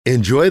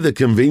Enjoy the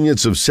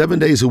convenience of 7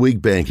 days a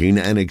week banking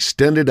and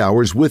extended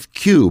hours with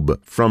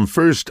Cube from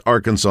First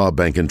Arkansas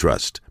Bank and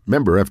Trust.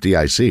 Member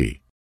FDIC.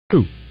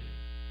 Ooh.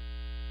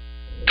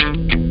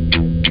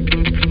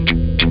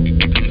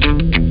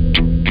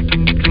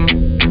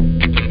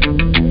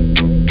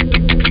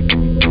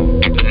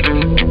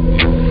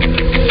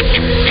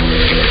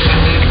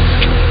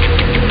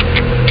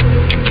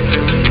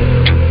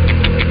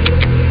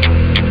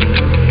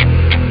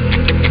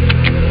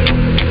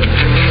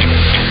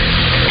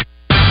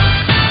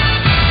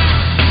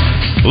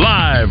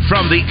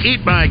 From the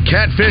Eat My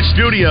Catfish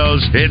studios,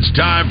 it's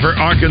time for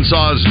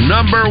Arkansas's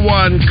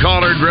 #1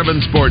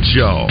 caller-driven sports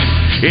show.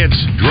 It's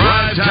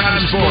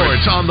Drivetime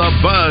Sports on the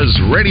Buzz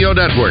Radio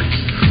Network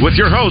with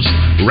your hosts,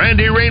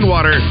 Randy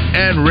Rainwater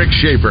and Rick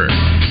Shaeffer.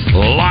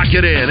 Lock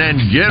it in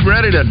and get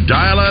ready to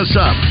dial us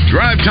up.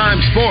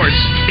 Drivetime Sports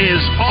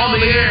is on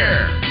the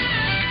air.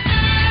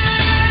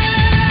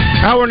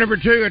 Hour number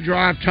 2 at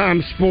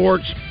Drivetime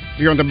Sports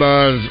here on the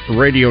Buzz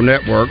Radio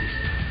Network.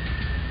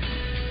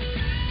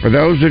 For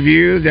those of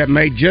you that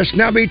may just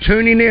now be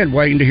tuning in,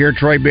 waiting to hear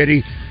Trey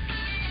Biddy,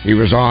 he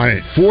was on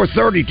at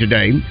 4:30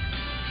 today.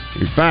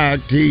 In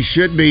fact, he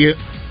should be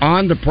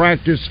on the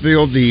practice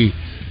field. The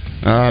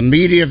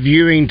media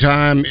viewing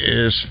time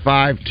is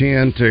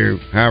 5:10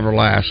 to however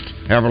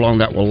long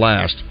that will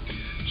last.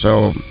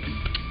 So,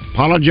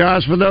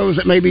 apologize for those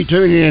that may be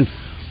tuning in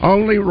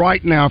only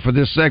right now for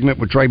this segment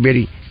with Trey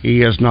Biddy.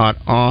 He is not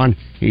on.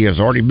 He has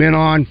already been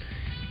on.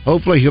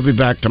 Hopefully, he'll be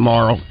back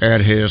tomorrow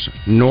at his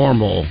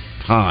normal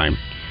time.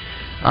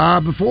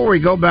 Before we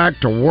go back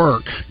to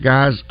work,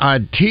 guys, I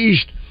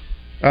teased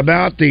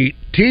about the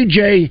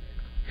T.J.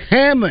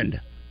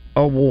 Hammond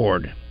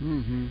Award.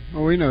 Mm-hmm.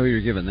 Well, we know who you're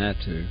giving that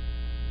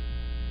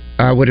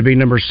to. Would it be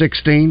number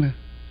 16?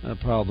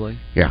 Probably.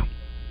 Yeah.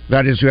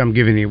 That is who I'm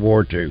giving the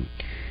award to.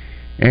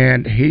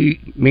 And he,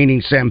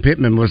 meaning Sam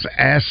Pittman, was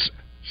asked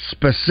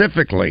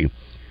specifically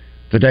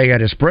today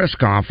at his press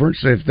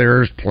conference if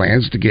there's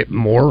plans to get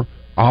more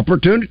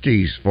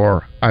opportunities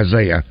for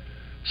Isaiah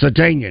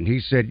Satanian. He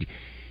said,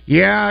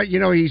 "Yeah,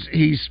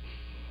 he's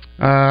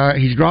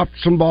dropped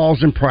some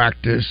balls in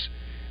practice."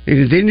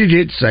 And then he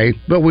did say,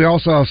 "But we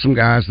also have some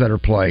guys that are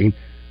playing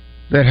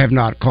that have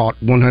not caught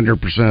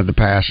 100% of the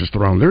passes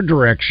thrown their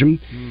direction,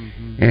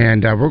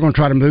 and we're going to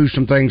try to move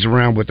some things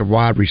around with the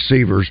wide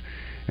receivers,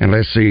 and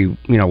let's see,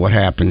 what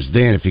happens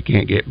then if he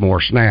can't get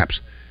more snaps."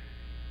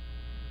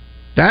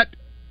 That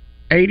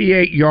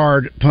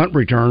 88-yard punt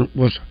return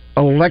was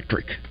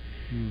electric,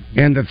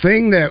 and the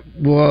thing that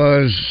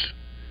was,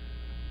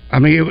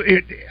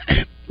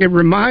 it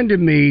reminded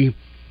me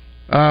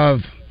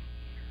of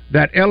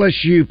that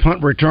LSU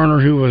punt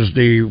returner who was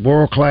the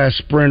world-class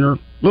sprinter,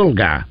 little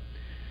guy.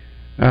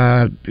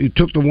 He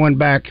took the one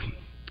back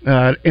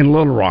in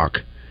Little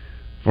Rock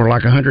for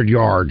like 100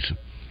 yards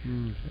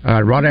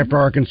right after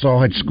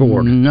Arkansas had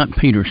scored. Not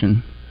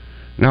Peterson.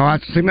 No,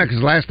 it seemed like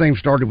his last name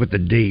started with a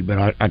D,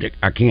 but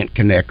I can't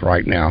connect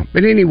right now.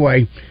 But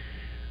anyway,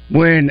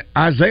 when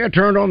Isaiah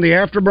turned on the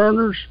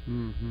afterburners,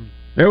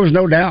 there was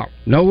no doubt.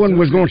 No one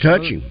was going to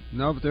touch him.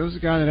 No, but there was a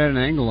guy that had an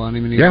angle on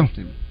him, and he left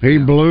him. He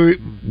blew,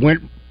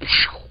 went,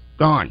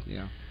 gone.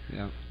 Yeah.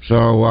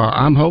 So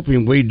I'm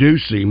hoping we do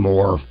see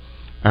more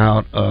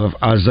out of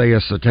Isaiah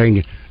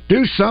Satanian.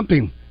 Do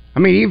something.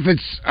 Even if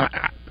it's...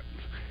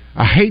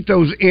 I hate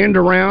those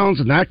end-arounds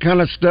and that kind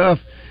of stuff.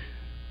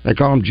 They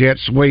call them jet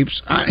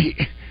sweeps.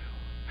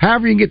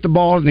 However you get the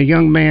ball in the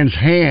young man's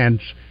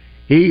hands,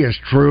 he is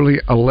truly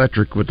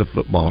electric with the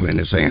football in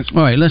his hands.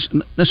 All right, let's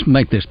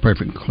make this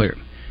perfectly clear.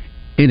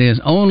 It is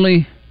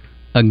only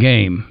a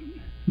game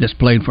that's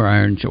played for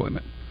our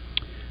enjoyment.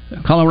 The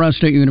Colorado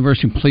State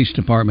University Police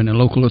Department and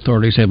local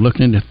authorities have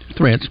looked into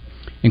threats,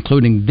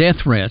 including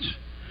death threats,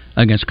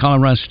 against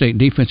Colorado State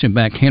defensive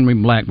back Henry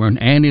Blackburn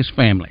and his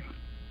family.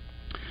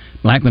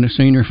 Blackburn, a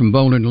senior from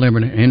Boulder,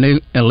 delivered an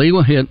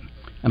illegal hit.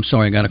 I'm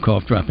sorry, I got a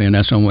cough drop in.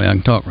 That's the only way I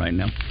can talk right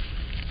now.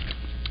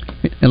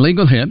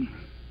 Illegal hit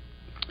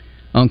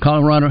on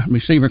Colorado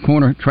receiver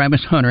corner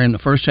Travis Hunter in the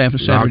first half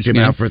of Saturday's game. Knocked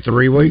him out for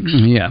 3 weeks?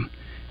 Yeah.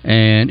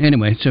 And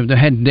anyway, so they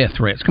had death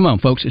threats. Come on,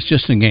 folks. It's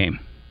just a game.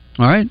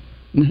 All right?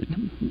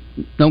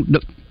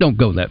 Don't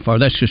go that far.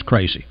 That's just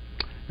crazy.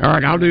 All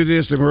right, I'll do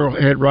this, and we'll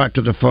head right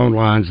to the phone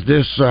lines.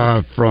 This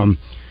from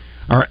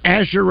our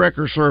Asher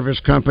Wrecker Service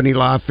Company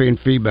live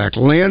feedback.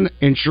 Lynn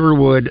in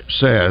Sherwood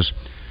says,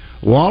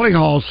 Wally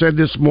Hall said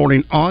this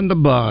morning on the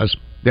Buzz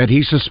that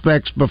he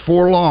suspects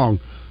before long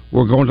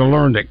we're going to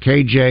learn that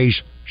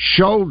KJ's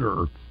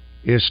shoulder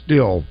is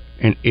still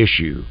an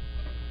issue,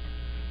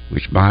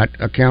 which might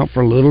account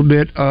for a little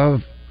bit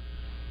of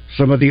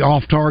some of the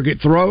off-target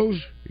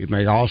throws. It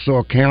may also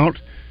account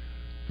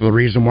for the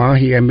reason why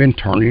he hadn't been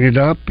turning it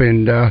up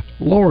and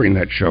lowering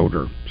that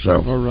shoulder.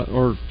 So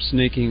or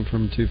sneaking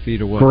from 2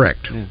 feet away.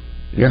 Correct.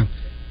 Yeah.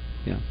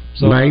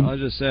 So I'll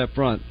just say up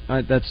front,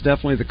 that's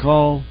definitely the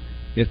call.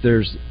 If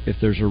there's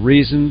a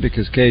reason,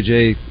 because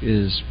KJ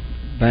is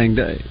banged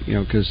up,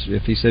 because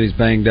if he said he's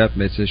banged up,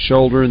 it's his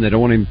shoulder, and they don't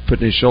want him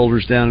putting his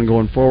shoulders down and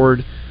going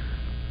forward,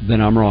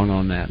 then I'm wrong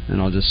on that,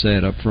 and I'll just say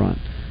it up front.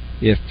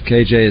 if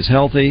KJ is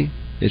healthy,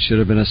 it should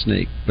have been a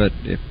sneak. But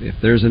if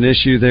there's an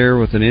issue there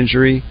with an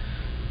injury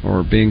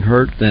or being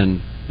hurt,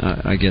 then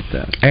I get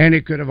that. And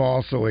it could have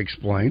also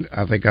explained,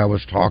 I think I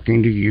was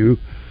talking to you,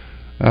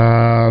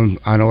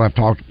 I know I've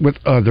talked with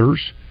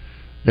others,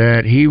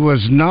 that he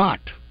was not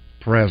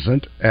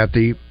present at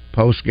the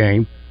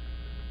post-game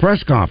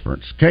press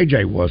conference.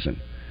 KJ wasn't.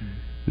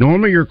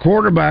 Normally your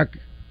quarterback,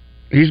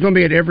 he's going to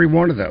be at every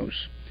one of those.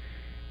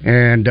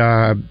 And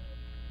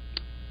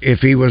if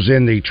he was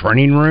in the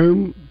training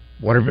room,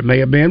 whatever it may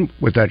have been,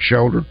 with that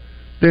shoulder,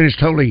 then it's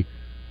totally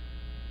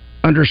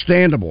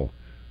understandable.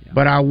 Yeah.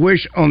 But I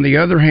wish, on the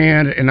other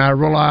hand, and I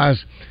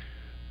realize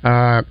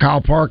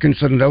Kyle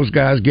Parkinson and those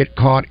guys get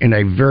caught in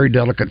a very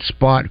delicate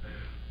spot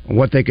on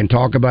what they can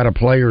talk about a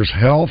player's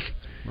health,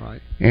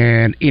 right,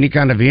 and any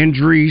kind of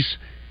injuries.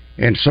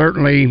 And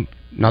certainly,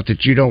 not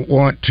that you don't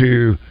want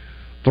to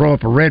throw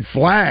up a red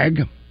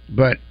flag,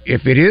 but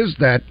if it is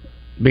that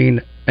being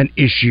an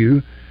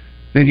issue,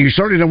 then you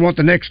certainly don't want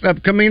the next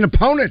upcoming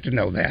opponent to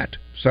know that.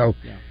 So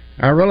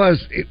I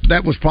realize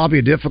that was probably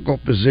a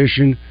difficult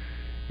position,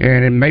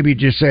 and it maybe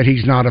just said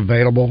he's not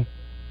available.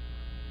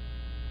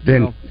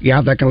 Then,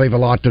 that can leave a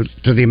lot to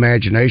the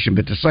imagination.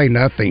 But to say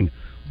nothing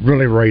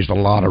really raised a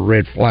lot of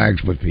red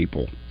flags with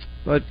people.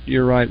 But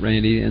you're right,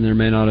 Randy, and there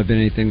may not have been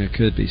anything that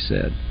could be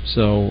said.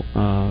 So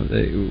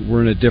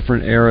we're in a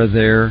different era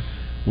there.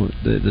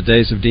 The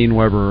days of Dean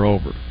Weber are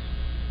over.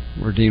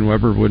 Where Dean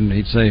Weber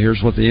he'd say,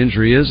 here's what the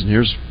injury is, and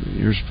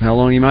here's how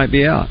long he might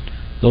be out.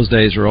 Those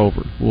days are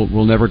over.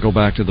 We'll never go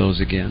back to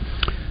those again.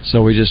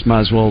 So we just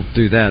might as well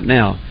do that.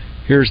 Now,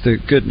 here's the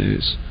good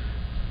news.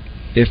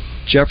 If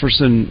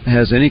Jefferson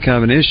has any kind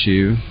of an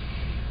issue,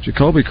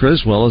 Jacoby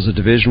Criswell is a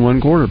Division I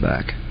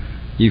quarterback.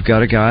 You've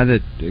got a guy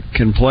that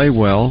can play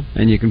well,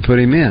 and you can put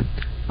him in.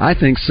 I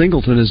think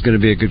Singleton is going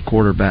to be a good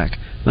quarterback.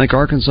 I think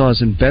Arkansas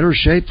is in better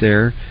shape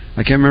there.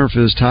 I can't remember if it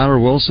was Tyler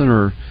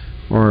Wilson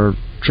or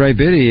Trey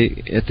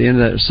Biddy at the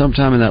end of that,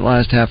 sometime in that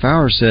last half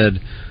hour said,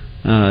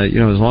 as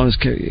long as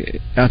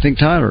I think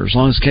Tyler, as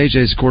long as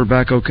KJ's a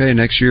quarterback, okay,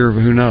 next year,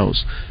 who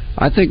knows?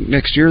 I think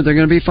next year they're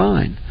going to be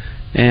fine.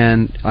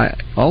 And I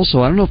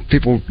don't know if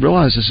people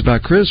realize this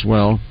about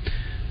Criswell.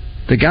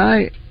 The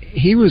guy,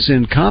 he was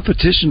in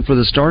competition for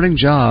the starting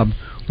job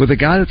with a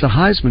guy that's a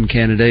Heisman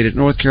candidate at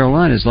North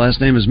Carolina. His last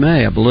name is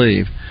May, I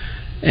believe.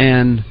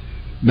 And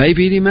May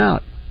beat him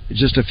out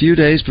just a few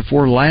days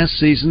before last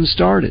season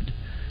started.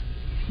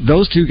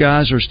 Those two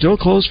guys are still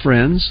close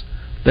friends.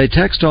 They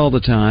text all the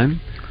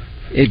time.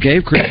 It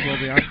gave Criswell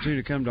the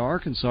opportunity to come to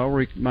Arkansas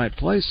where he might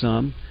play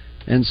some.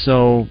 And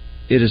so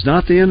it is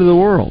not the end of the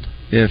world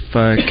if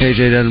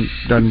KJ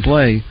doesn't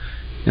play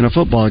in a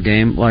football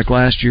game. Like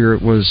last year,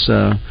 it was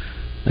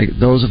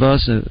those of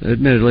us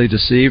admittedly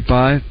deceived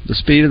by the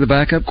speed of the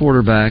backup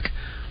quarterback.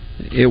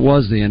 It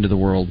was the end of the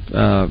world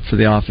for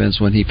the offense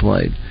when he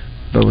played.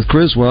 But with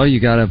Criswell, you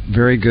got a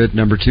very good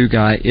number 2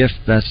 guy if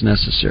that's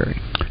necessary.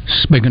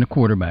 Speaking of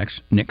quarterbacks,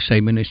 Nick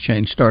Saban has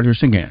changed starters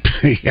again.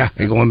 Yeah,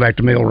 going back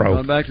to Milroe.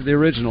 Going back to the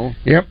original.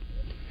 Yep.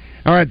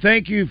 All right,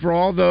 thank you for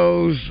all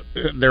those.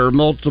 There are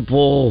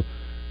multiple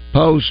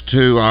posts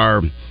to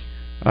our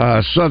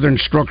Southern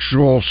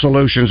Structural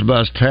Solutions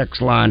Bus text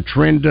line.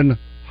 Trendon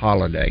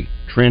Holiday.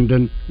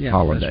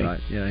 Holiday. That's right.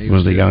 Yeah, he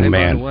was the young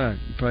man. By the way,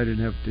 you probably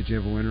didn't have. Did you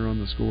have a winner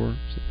on the score?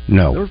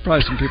 No. There were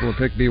probably some people who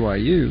picked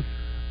BYU.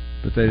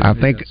 But they I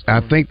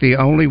think the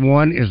only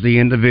one is the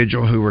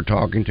individual who we're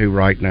talking to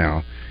right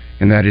now,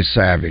 and that is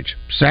Savage.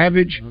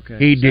 Savage, okay.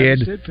 He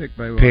Savage did pick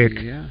BYU.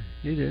 Pick yeah,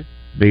 he did.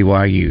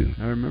 BYU.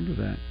 I remember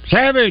that.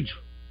 Savage!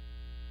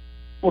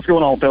 What's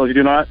going on, fellas? You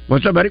doing all right?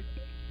 What's up, buddy?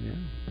 Yeah.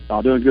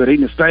 I'm doing good.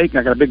 Eating a steak, and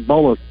I got a big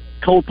bowl of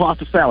cold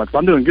pasta salad, so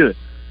I'm doing good.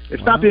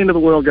 It's not the end of the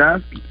world,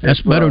 guys.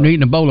 That's better than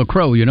eating a bowl of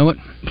crow, you know it?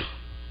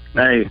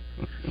 Hey,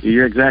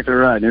 you're exactly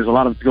right. There's a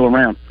lot of it to go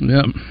around.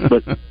 Yeah.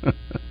 But,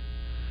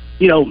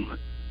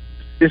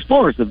 as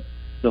far as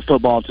the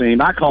football team,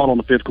 I called on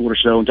the fifth quarter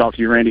show and talked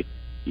to you, Randy.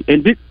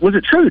 And was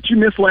it true that you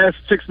missed last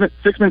 6 minutes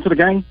of the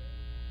game?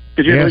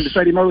 Because you had to leave the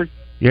stadium early?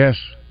 Yes.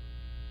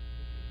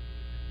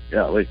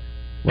 Yeah.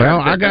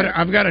 Well, I've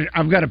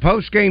got a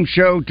post game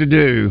show to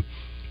do,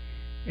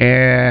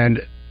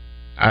 and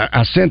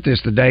I sent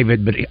this to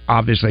David, but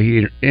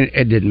obviously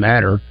it didn't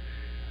matter.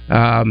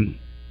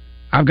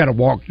 I've got to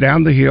walk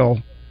down the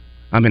hill.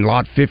 I'm in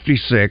lot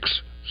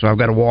 56, so I've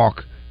got to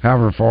walk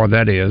however far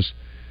that is.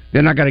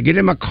 Then I got to get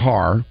in my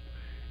car,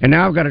 and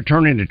now I've got to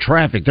turn into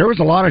traffic. There was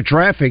a lot of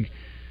traffic,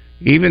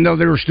 even though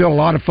there were still a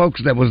lot of folks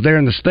that was there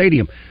in the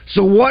stadium.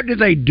 So what did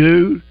they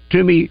do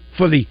to me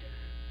for the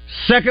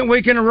second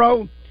week in a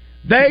row?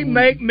 They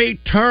make me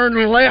turn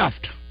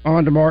left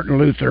onto Martin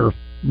Luther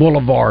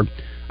Boulevard.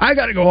 I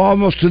got to go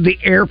almost to the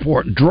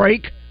airport,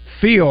 Drake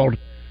Field,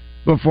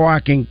 before I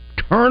can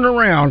turn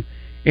around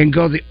and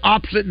go the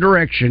opposite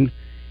direction.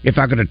 If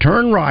I could have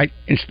turned right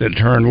instead of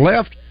turn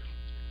left,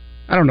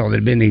 I don't know if it would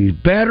have been any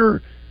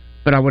better,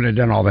 but I wouldn't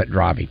have done all that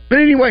driving. But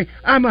anyway,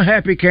 I'm a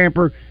happy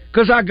camper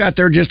because I got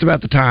there just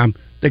about the time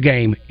the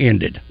game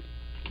ended.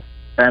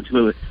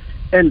 Absolutely.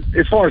 And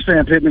as far as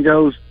Sam Pittman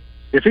goes,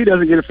 if he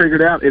doesn't get it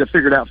figured out, it'll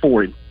figure it out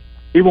for him.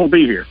 he won't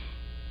be here.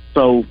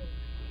 So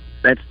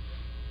that's,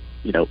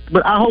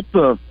 but I hope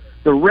the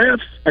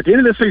refs, at the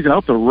end of the season, I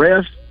hope the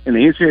refs and the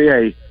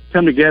NCAA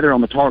come together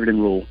on the targeting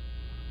rule.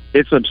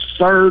 It's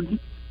absurd.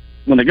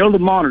 When they go to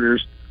the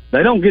monitors,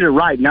 they don't get it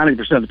right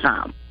 90% of the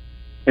time.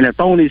 And they're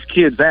throwing these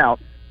kids out.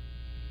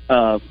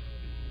 The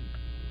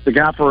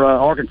guy for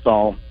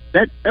Arkansas,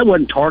 that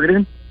wasn't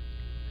targeting.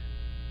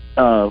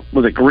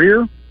 Was it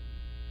Greer?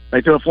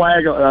 They threw a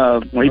flag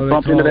when he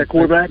bumped into that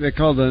quarterback. They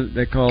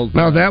called.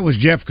 No, that was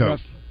Jeffco.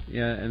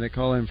 And they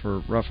call him for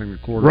roughing the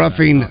quarterback.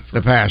 Roughing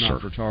the passer.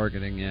 Not for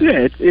targeting.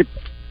 Yeah,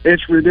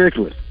 it's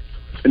ridiculous.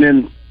 And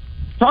then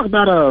talk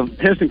about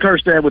Heston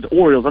Kjerstad with the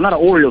Orioles. I'm not an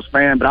Orioles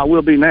fan, but I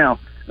will be now.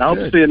 And I hope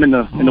to see him in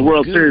the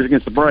World Series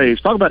against the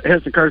Braves. Talk about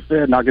Heston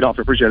Kjerstad, and I'll get off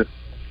here. Appreciate it.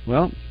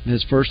 Well,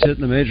 his first hit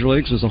in the major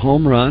leagues was a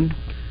home run.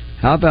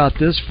 How about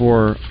this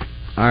for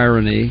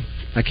irony?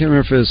 I can't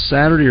remember if it was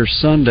Saturday or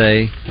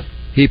Sunday.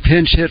 He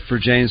pinch hit for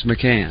James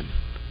McCann.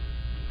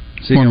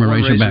 So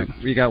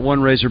you got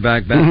one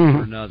Razorback back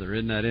for another.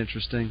 Isn't that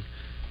interesting?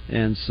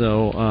 And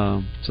so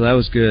that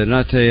was good. And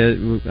I tell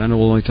you, I know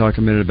we'll only talk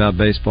a minute about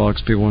baseball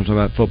because people want to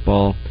talk about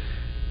football.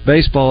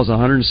 Baseball is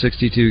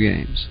 162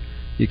 games.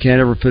 You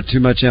can't ever put too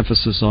much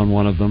emphasis on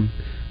one of them.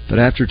 But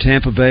after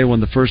Tampa Bay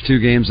won the first 2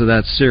 games of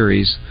that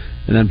series,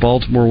 and then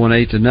Baltimore won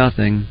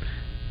 8-0,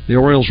 the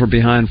Orioles were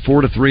behind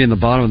 4-3 in the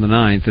bottom of the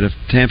 9th. And if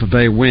Tampa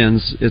Bay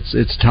wins,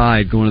 it's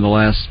tied going into the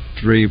last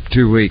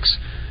 2 weeks.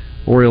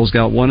 Orioles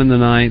got 1 in the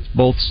 9th.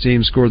 Both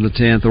teams scored in the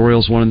 10th. The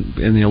Orioles won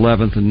in the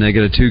 11th, and they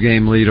get a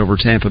 2-game lead over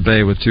Tampa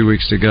Bay with 2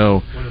 weeks to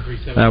go.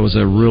 That was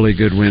a really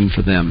good win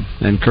for them.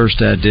 And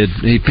Kjerstad did.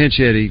 He pinch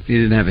hit. He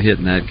didn't have a hit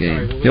in that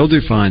game. He'll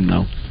do fine,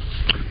 though.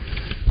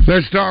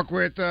 Let's talk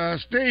with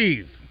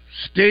Steve.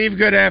 Steve,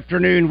 good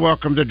afternoon.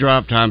 Welcome to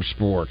Drivetime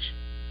Sports.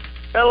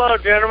 Hello,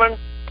 gentlemen.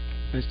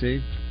 Hey,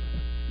 Steve.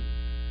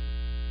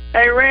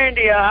 Hey,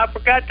 Randy, I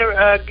forgot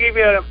to give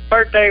you a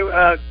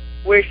birthday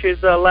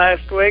wishes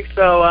last week,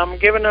 so I'm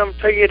giving them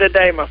to you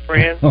today, my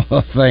friend.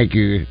 Thank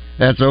you.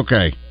 That's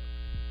okay.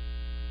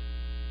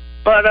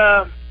 But,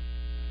 I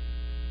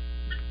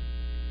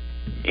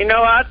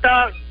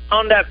thought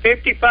on that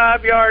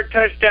 55-yard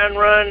touchdown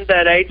run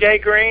that A.J.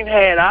 Green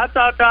had, I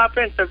thought the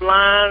offensive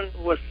line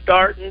was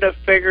starting to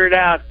figure it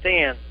out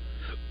then.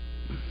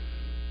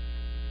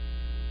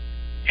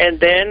 And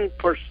then,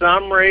 for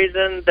some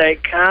reason, they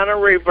kind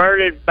of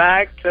reverted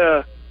back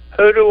to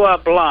who do I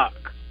block?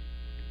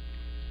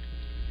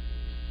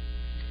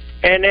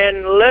 And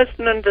then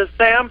listening to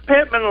Sam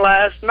Pittman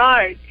last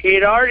night, he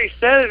had already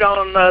said it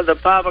on the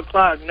 5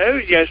 o'clock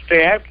news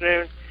yesterday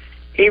afternoon.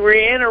 He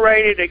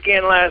reiterated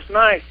again last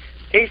night.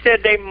 He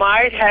said they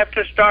might have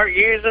to start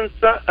using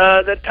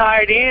the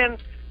tight end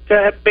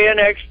to be an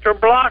extra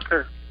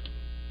blocker.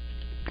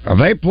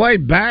 They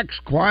played backs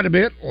quite a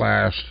bit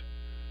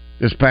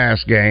this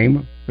past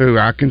game, who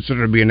I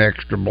consider to be an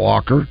extra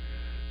blocker.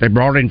 They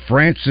brought in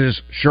Francis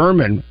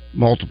Sherman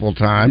multiple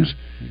times,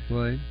 he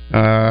played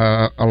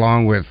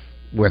along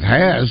with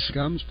Has.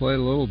 Gums played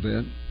a little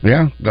bit.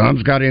 Yeah,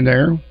 Gums got in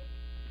there.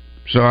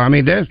 So I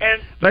mean,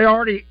 they're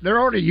already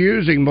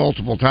using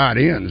multiple tight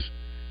ends.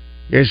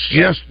 It's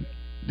just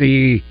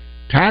the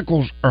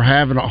tackles are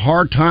having a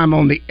hard time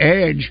on the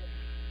edge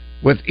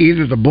with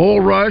either the bull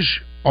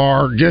rush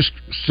or just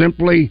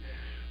simply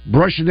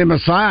brushing them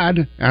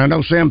aside. And I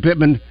know Sam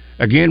Pittman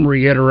again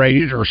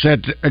reiterated or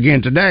said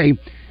again today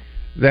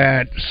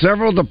that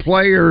several of the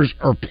players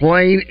are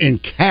playing in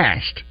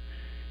cast,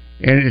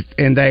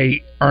 and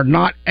they are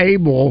not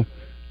able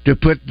to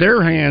put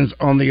their hands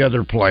on the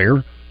other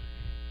player.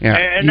 Now,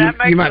 and that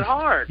makes it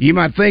hard. You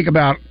might think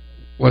about,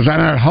 was that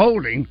not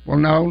holding? Well,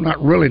 no,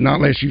 not really, not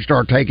unless you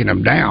start taking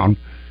them down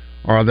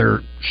or their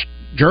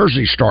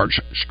jersey starts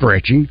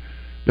stretching.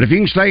 But if you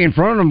can stay in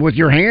front of them with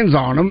your hands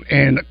on them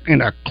and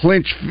in a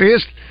clenched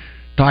fist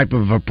type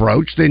of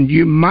approach, then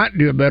you might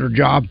do a better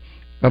job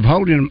of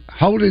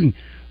holding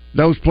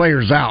those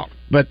players out.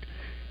 But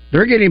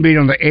they're getting beat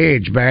on the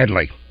edge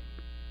badly.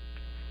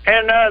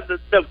 And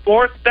the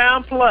 4th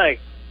down play,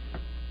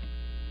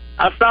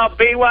 I saw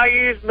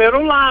BYU's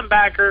middle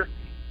linebacker.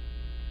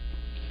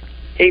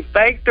 He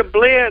faked the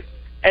blitz,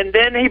 and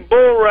then he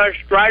bull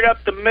rushed right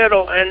up the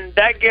middle, and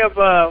that gave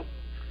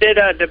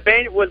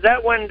DeBenya, was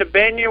that when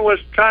DeBenya was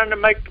trying to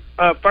make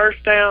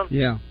first down?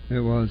 Yeah, it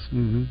was.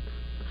 Mm-hmm.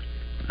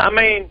 I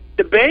mean,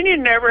 DeBenya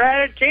never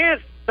had a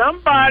chance.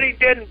 Somebody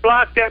didn't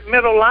block that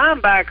middle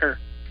linebacker.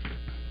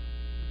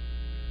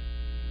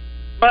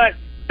 But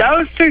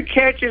those 2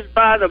 catches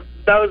by the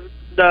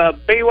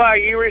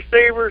BYU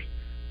receivers,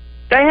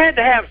 they had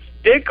to have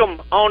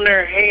Stickum on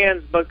their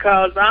hands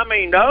because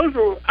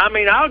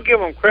I'll give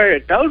them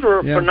credit. Those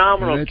were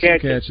phenomenal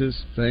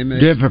catches. They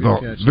made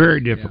difficult,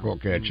 very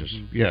difficult catches.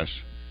 Mm-hmm. Yes,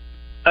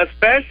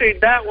 especially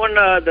that one,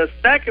 the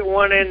second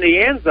one in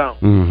the end zone.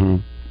 Mm-hmm.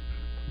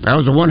 That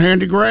was a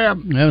one-handed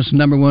grab. That was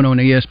number 1 on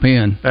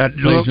ESPN. That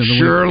looked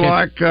sure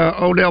like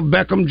Odell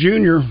Beckham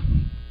Jr.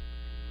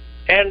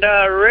 And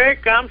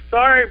Rick, I'm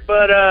sorry,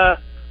 but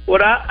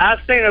what I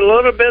seen a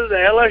little bit of the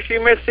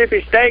LSU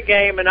Mississippi State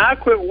game, and I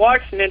quit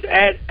watching it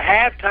at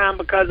halftime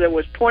because it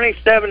was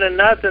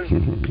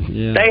 27-0.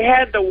 Yeah. They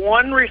had the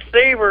one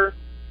receiver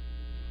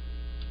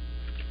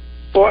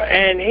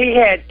and he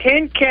had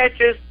 10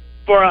 catches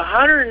for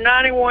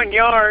 191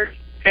 yards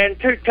and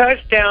 2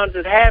 touchdowns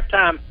at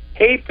halftime.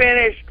 He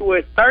finished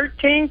with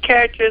 13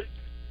 catches,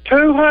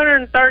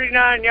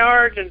 239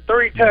 yards, and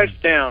 3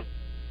 touchdowns.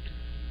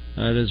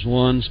 That is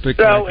one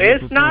spectacular So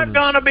it's not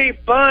going to be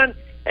fun.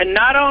 And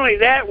not only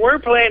that, we're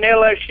playing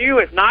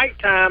LSU at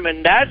nighttime,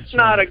 and that's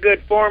not a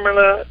good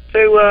formula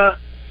to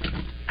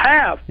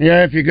have.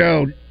 Yeah, if you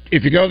go to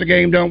the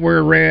game, don't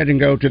wear red and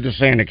go to the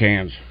Santa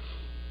cans.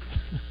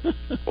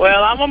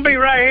 Well, I'm going to be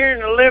right here in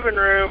the living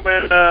room,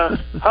 and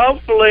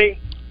hopefully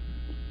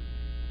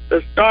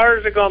the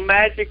stars are going to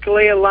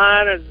magically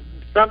align and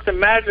something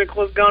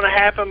magical is going to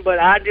happen, but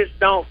I just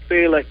don't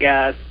feel it,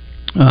 guys.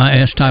 I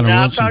asked Tyler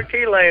Wilson. I'll talk to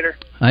you later.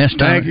 I asked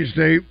Tyler, Thank you,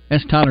 Steve.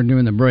 Asked Tyler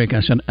during the break.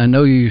 I said, I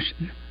know you,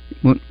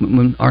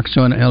 when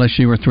Arkansas and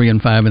LSU were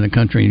 3-5 in the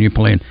country and you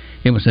played,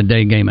 it was a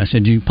day game. I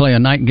said, you play a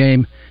night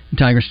game in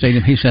Tiger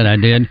Stadium? He said, I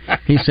did.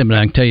 He said, but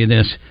I can tell you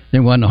this,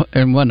 there wasn't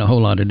a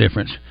whole lot of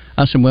difference.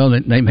 I said, well,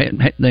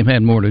 they've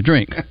had more to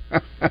drink.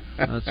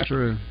 That's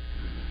true.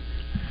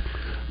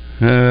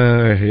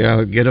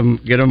 Yeah, get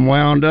them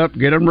wound up,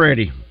 get them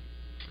ready.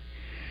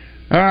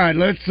 All right,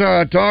 let's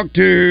talk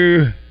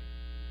to.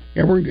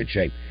 Yeah, we're in good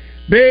shape.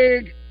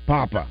 Big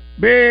Papa,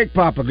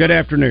 good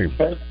afternoon.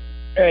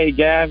 Hey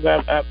guys,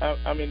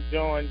 I'm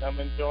enjoying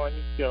your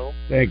show.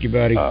 Thank you,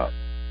 buddy.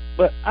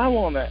 But I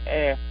want to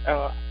ask.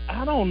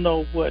 I don't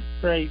know what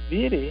Trey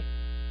Vitti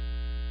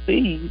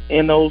sees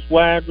in those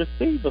wide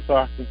receivers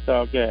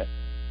Arkansas got.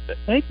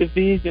 They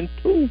Division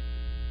II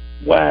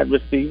wide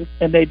receivers,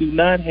 and they do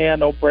not have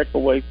no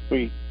breakaway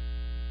speed.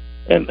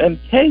 And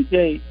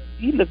KJ,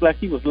 he looked like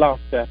he was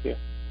lost out there.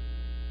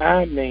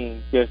 I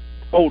mean, just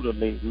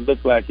totally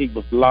looked like he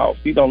was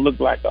lost. He don't look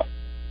like a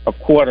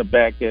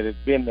quarterback that has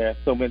been there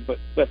so many,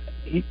 but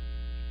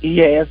he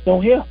has no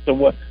help. So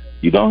what?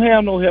 You don't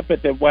have no help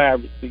at that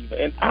wide receiver.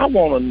 And I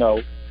want to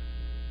know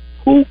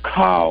who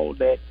called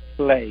that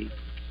play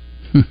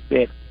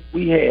that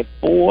we had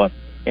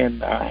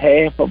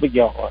 4.5 of a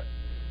yard,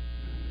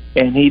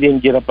 and he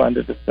didn't get up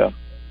under the stuff.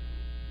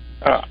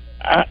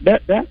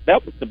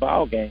 That was the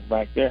ball game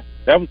right there.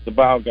 That was the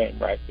ball game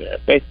right there.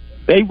 If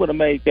they would have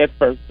made that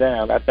first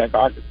down, I think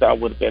Arkansas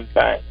would have been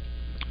fine.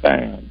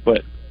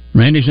 But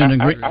Randy's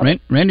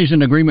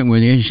in agreement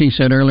with you. She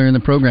said earlier in the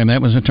program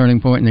that was a turning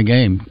point in the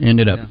game.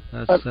 Ended up.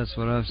 Yeah, that's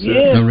what I've said.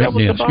 Yeah, that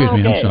was the ball excuse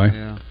me. game. I'm sorry.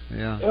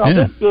 Yeah.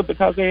 That's good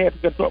because they had to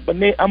control. But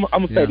then, I'm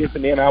gonna say this,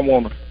 and then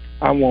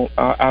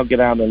I'll get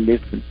out and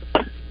listen.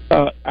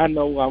 I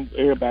know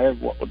everybody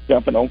was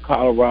jumping on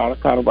Colorado.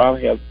 Colorado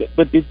has,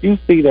 but did you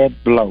see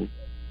that blow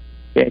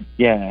that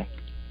guy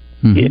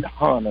hit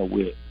Hunter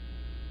with?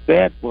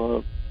 That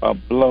was a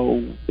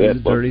blow. That was a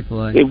dirty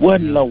play. It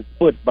wasn't no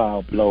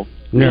football blow.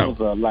 No. It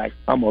was like,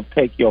 I'm gonna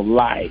take your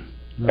life,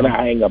 and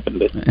I hang up and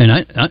listen.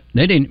 And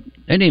they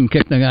didn't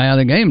kick the guy out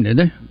of the game, did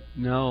they?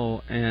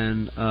 No,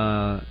 and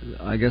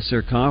I guess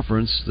their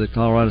conference that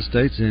Colorado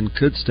State's in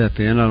could step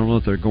in. I don't know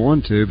if they're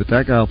going to, but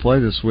that guy will play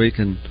this week,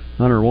 and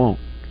Hunter won't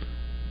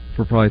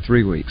for probably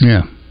 3 weeks.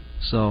 Yeah.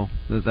 So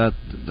that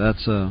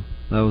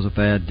was a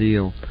bad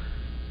deal.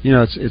 You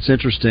know, it's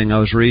interesting. I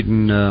was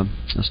reading a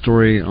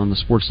story on the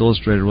Sports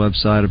Illustrated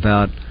website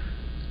about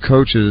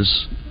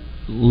coaches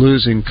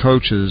losing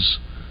coaches,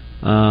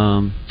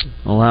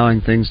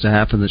 allowing things to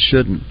happen that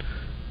shouldn't.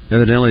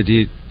 Evidently,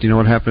 do you know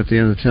what happened at the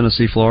end of the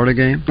Tennessee-Florida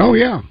game? Oh,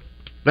 yeah.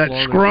 That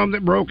Florida, scrum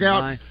that broke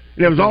out. And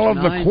it was all of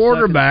the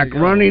quarterback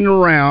running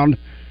around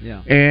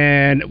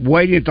and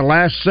waiting at the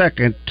last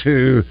second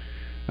to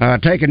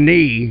take a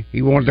knee.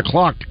 He wanted the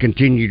clock to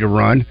continue to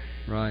run.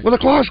 Right. Well, the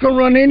clock's going to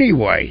run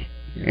anyway.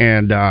 Yeah.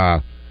 And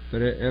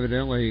but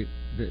evidently,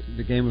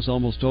 the game was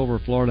almost over.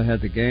 Florida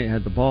had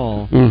the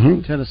ball.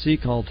 Mm-hmm. Tennessee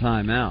called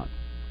timeout.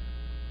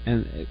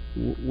 And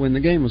when the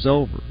game was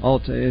over,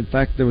 in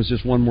fact, there was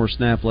just one more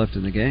snap left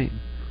in the game.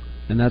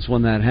 And that's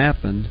when that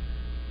happened.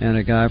 And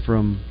a guy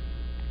from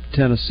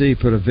Tennessee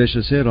put a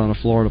vicious hit on a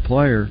Florida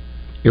player.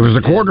 It was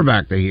the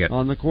quarterback they hit.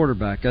 On the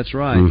quarterback, that's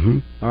right. Mm-hmm.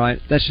 All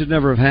right, that should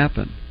never have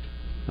happened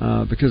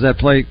because that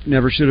play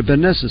never should have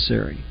been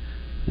necessary.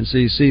 And so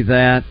you see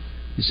that.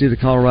 You see the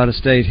Colorado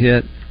State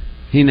hit.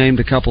 He named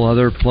a couple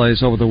other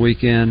plays over the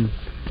weekend.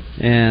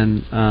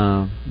 And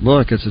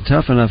look, it's a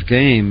tough enough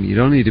game. You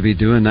don't need to be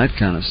doing that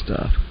kind of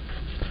stuff.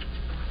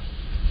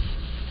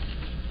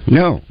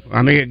 No.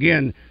 I mean,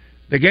 again,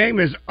 the game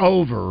is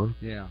over.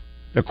 Yeah.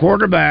 The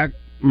quarterback,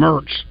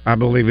 Mertz, I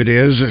believe it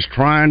is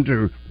trying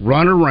to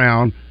run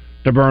around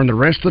to burn the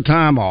rest of the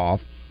time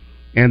off.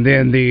 And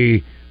then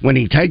when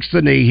he takes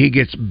the knee, he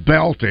gets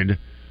belted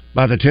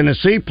by the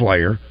Tennessee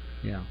player.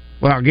 Yeah.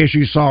 Well, I guess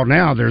you saw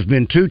now there's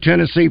been 2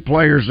 Tennessee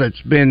players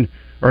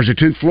or is it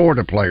 2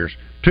 Florida players?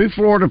 2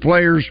 Florida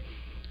players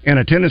and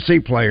a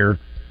Tennessee player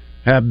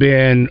have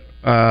been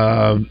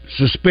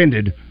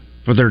suspended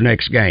for their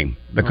next game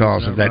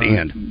because of that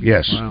end.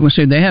 Yes. Wow. Well,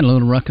 see, they had a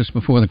little ruckus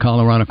before the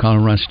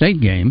Colorado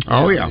State game.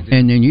 Oh, yeah.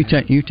 And then you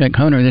take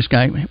Hunter, this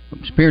guy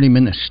speared him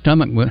in the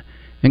stomach,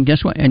 and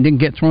guess what? And didn't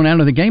get thrown out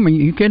of the game. Are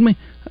you kidding me?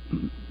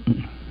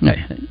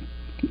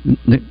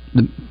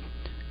 The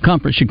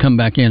conference should come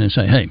back in and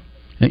say, hey,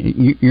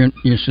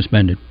 you're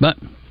suspended. But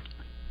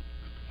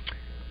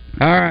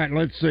all right,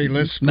 let's see.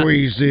 Let's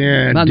squeeze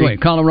in. By the way,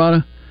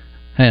 Colorado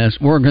has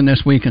Oregon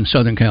this week and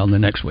Southern Cal the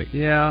next week.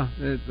 Yeah,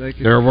 they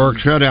could, their work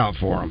cut out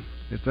for them.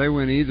 If they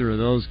win either of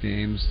those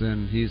games,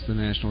 then he's the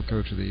National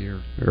Coach of the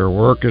Year. Their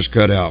work is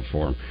cut out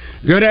for them.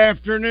 Good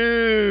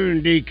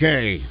afternoon,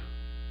 DK.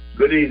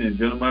 Good evening,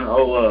 gentlemen.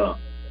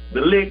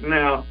 The lick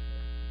now,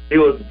 it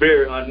was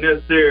very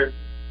unnecessary,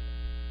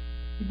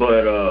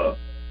 but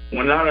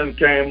when I done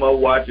came up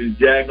watching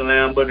Jack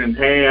Lambert and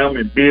Ham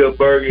and Bill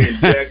Berger and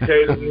Jack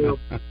Tatum,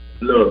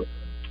 look,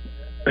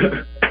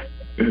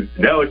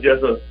 that was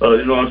just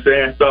you know what I'm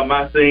saying, something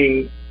I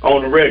seen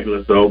on the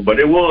regular. So, but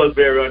it was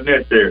very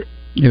unnecessary.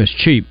 It was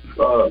cheap.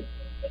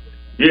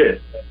 Yes.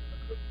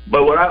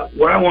 But what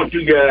I want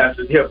you guys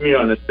to help me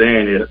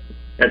understand is,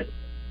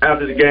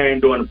 after the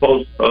game, during the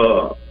post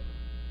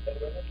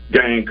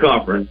game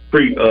conference,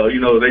 they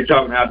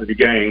talking after the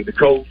game, the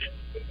coach,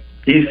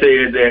 he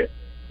said that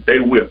they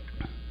whipped.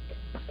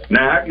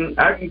 Now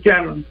I can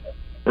kind of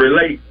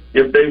relate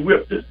if they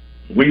whipped us.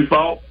 We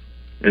fought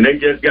and they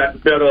just got the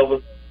better of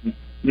us.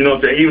 You know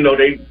what I'm saying? Even though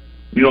they,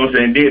 you know what I'm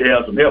saying, did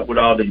have some help with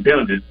all the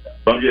penalties.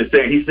 But I'm just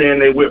saying, he's saying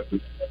they whipped us.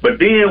 But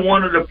then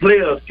one of the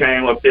players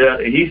came up there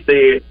and he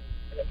said,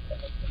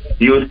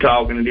 he was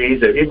talking, and then he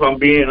said, if I'm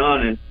being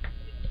honest,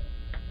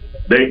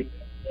 they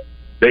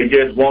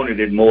just wanted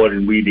it more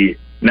than we did.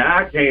 Now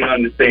I can't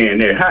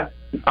understand that.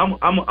 I'm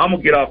gonna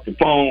get off the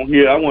phone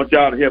here. I want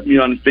y'all to help me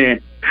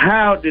understand,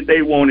 how did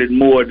they want it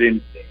more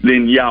than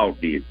y'all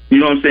did? You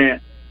know what I'm saying?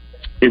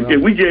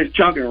 If we just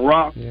chunking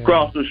rock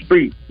across the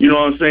street, you know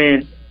what I'm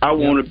saying? I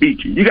want to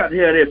beat you. You got to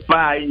have that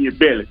fire in your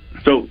belly.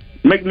 So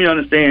make me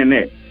understand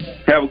that.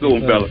 Have a good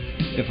one, fella.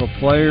 If a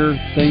player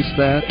thinks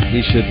that,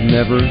 he should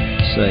never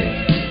say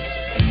it,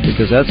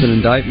 because that's an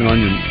indictment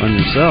on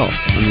yourself.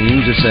 I mean, you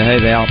can just say,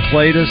 hey, they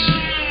outplayed us,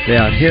 they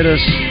outhit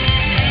us.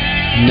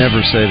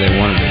 Never say they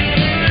wanted it.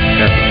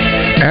 Never.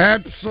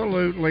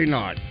 Absolutely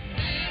not.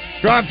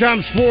 Drive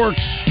Time Sports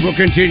will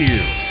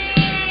continue.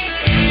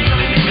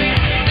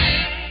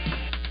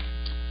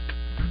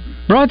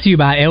 Brought to you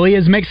by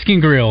Elia's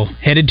Mexican Grill.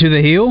 Headed to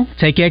the hill?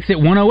 Take exit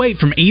 108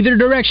 from either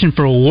direction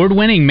for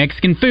award-winning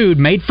Mexican food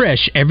made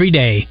fresh every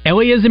day.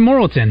 Elia's in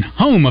Morrilton,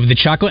 home of the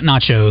chocolate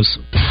nachos.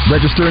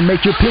 Register and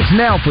make your picks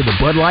now for the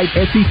Bud Light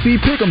SEC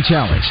Pick'em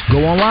Challenge. Go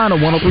online at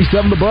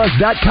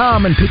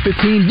 1037thebuzz.com and pick the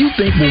team you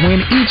think will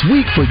win each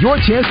week for your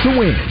chance to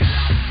win.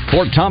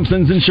 Fort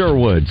Thompson's in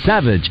Sherwood.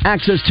 Savage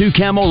Access 2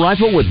 Camo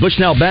Rifle with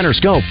Bushnell Banner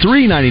Scope,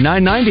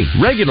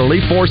 $399.90. Regularly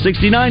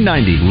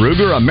 $469.90.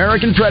 Ruger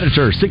American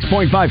Predator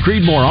 6.5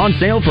 Creedmoor on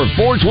sale for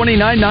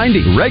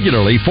 $429.90.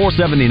 Regularly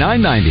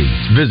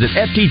 $479.90. Visit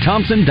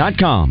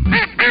ftthompson.com.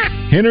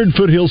 Hennard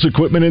Foothills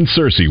Equipment in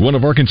Searcy, one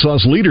of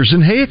Arkansas's leaders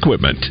in hay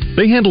equipment.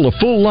 They handle a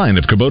full line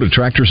of Kubota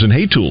tractors and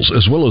hay tools,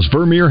 as well as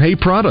Vermeer hay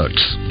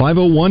products.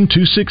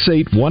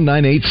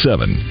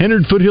 501-268-1987.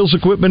 Hennard Foothills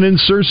Equipment in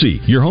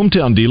Searcy, your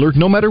hometown dealer,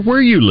 no matter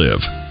where you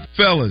live.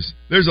 Fellas,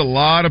 there's a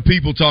lot of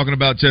people talking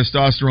about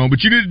testosterone,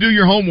 but you need to do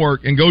your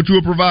homework and go to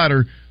a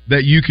provider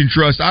that you can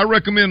trust. I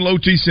recommend Low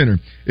T Center.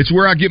 It's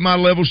where I get my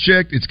levels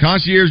checked. It's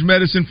concierge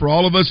medicine for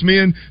all of us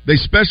men. They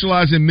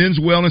specialize in men's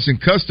wellness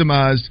and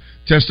customized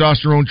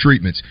testosterone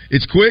treatments.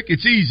 It's quick,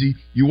 it's easy.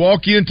 You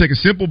walk in, take a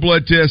simple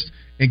blood test,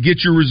 and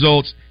get your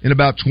results in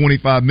about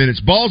 25 minutes.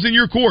 Ball's in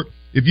your court.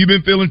 If you've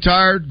been feeling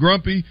tired,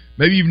 grumpy,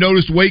 maybe you've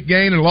noticed weight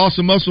gain and loss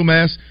of muscle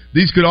mass,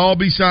 these could all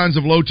be signs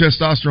of low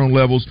testosterone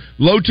levels.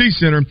 Low T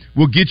Center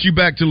will get you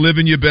back to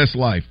living your best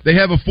life. They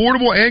have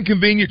affordable and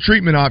convenient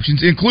treatment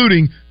options,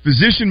 including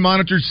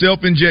physician-monitored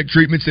self-inject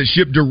treatments that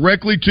ship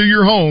directly to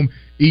your home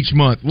each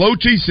month. Low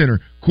T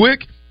Center,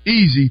 quick,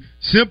 easy,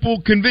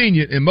 simple,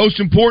 convenient, and most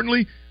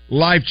importantly,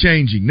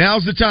 life-changing.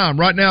 Now's the time.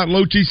 Right now at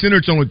Low T Center,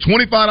 it's only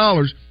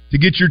 $25 to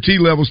get your T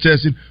levels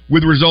tested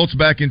with results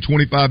back in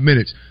 25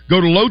 minutes. Go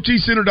to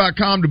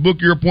lowtcenter.com to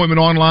book your appointment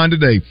online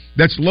today.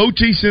 That's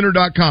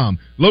lowtcenter.com.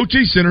 Low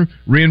T Center,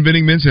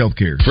 reinventing men's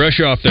healthcare.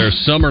 Fresh off their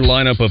summer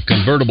lineup of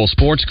convertible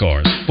sports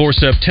cars, for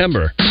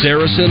September,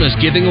 Saracen is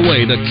giving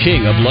away the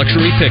king of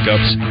luxury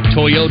pickups,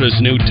 Toyota's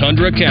new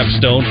Tundra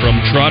Capstone from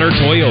Trotter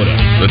Toyota.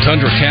 The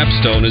Tundra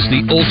Capstone is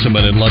the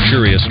ultimate in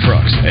luxurious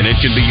trucks, and it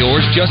can be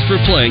yours just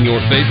for playing your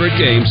favorite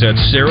games at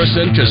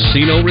Saracen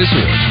Casino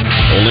Resort.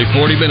 Only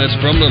 40 minutes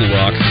from Little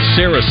Rock,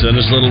 Saracen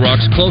is Little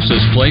Rock's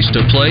closest place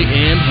to play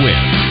and win.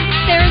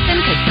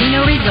 Saracen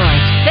Casino Resort,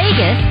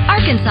 Vegas,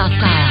 Arkansas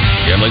style.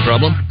 Gambling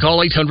problem? Call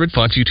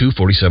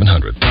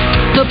 800-522-4700.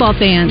 Football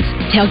fans,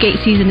 tailgate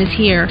season is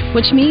here,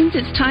 which means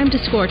it's time to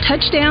score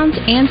touchdowns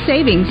and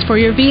savings for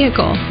your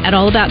vehicle. At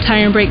All About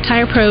Tire and Brake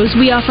Tire Pros,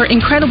 we offer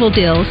incredible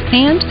deals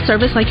and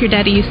service like your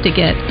daddy used to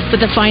get, with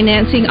the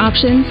financing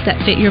options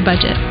that fit your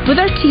budget. With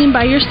our team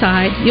by your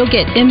side, you'll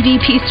get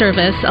MVP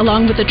service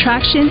along with the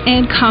traction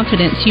and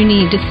confidence you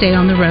need to stay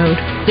on the road.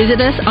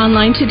 Visit us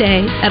online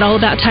today at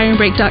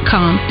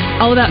allabouttireandbrake.com.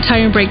 All About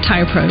Tire and Brake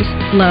Tire Pros.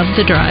 Love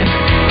the drive.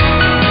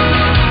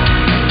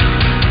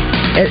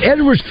 At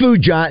Edwards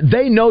Food Giant,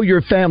 they know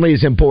your family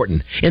is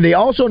important, and they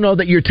also know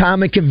that your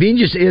time and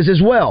convenience is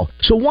as well.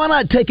 So why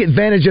not take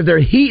advantage of their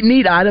heat and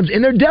eat items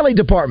in their deli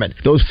department?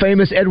 Those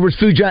famous Edwards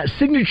Food Giant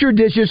signature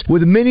dishes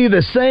with many of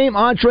the same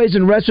entrees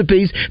and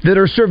recipes that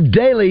are served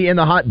daily in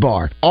the hot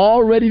bar,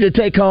 all ready to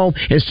take home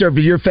and serve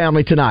to your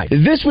family tonight.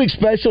 This week's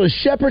special is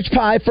shepherd's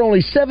pie for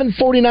only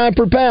 $7.49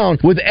 per pound,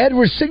 with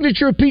Edwards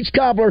signature peach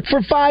cobbler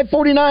for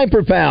 $5.49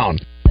 per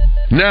pound.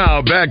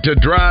 Now back to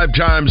Drive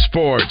Time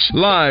Sports,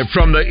 live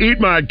from the Eat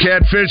My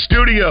Catfish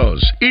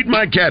studios. Eat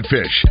My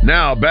Catfish,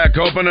 now back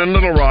open in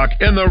Little Rock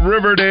in the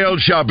Riverdale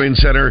Shopping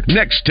Center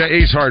next to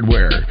Ace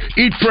Hardware.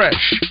 Eat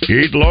fresh,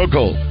 eat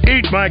local,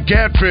 Eat My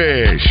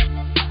Catfish.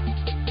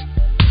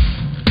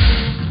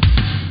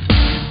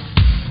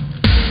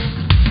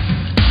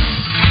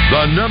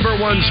 The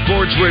 #1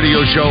 sports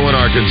radio show in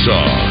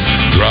Arkansas.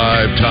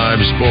 Drive Time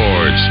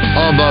Sports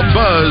on the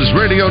Buzz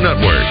Radio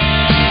Network.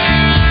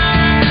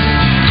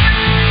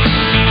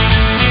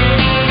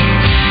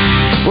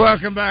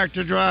 Welcome back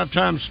to Drive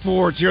Time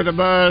Sports. Here, the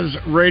Buzz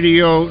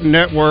Radio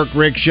Network.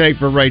 Rick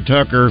Shaeffer, Ray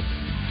Tucker.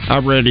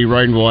 I'm Randy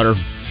Rainwater.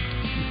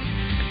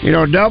 You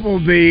know, Double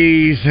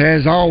B's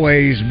has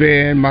always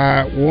been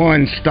my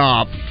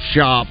one-stop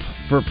shop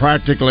for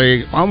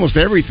practically almost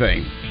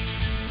everything.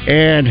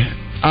 And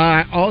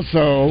I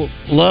also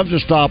love to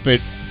stop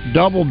at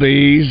Double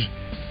B's,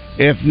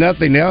 if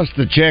nothing else,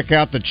 to check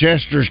out the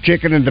Chester's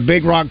Chicken and the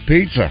Big Rock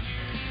Pizza.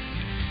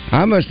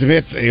 I must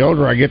admit, the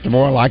older I get, the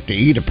more I like to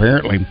eat,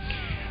 apparently.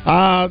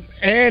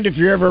 And if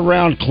you're ever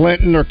around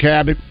Clinton or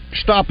Cabot,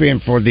 stop in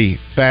for the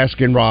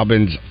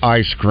Baskin-Robbins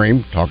ice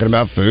cream. Talking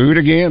about food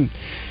again.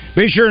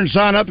 Be sure and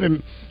sign up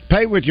and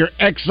pay with your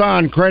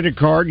Exxon credit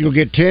card. You'll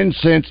get 10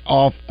 cents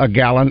off a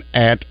gallon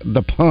at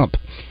the pump.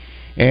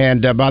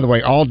 And by the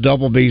way, all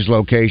Double B's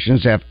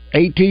locations have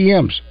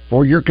ATMs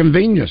for your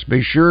convenience.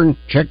 Be sure and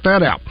check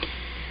that out.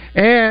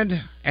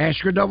 And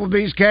ask your Double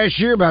B's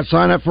cashier about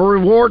signing up for a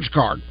rewards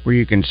card where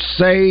you can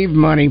save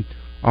money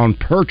on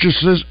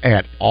purchases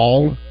at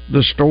all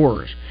the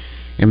stores.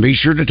 And be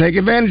sure to take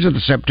advantage of the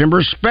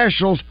September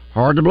specials.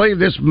 Hard to believe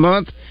this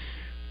month,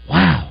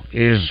 wow,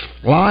 is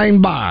flying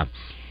by.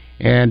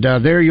 And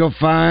there you'll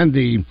find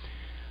the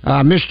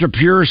Mr.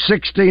 Pure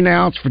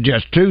 16-ounce for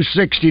just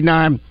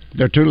 $2.69,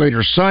 the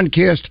 2-liter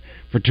Sunkist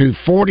for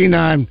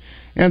 $2.49,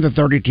 and the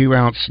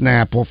 32-ounce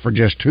Snapple for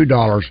just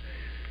 $2.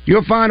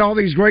 You'll find all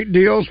these great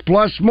deals,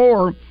 plus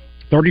more,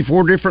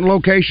 34 different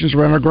locations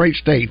around our great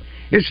state.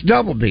 It's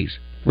Double B's,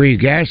 where you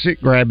gas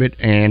it, grab it,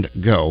 and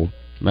go.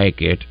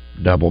 Make it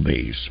Double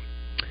B's.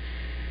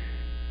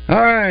 All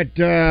right,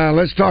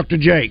 let's talk to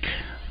Jake.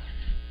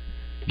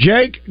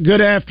 Jake, good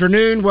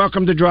afternoon.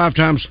 Welcome to Drive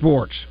Time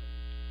Sports.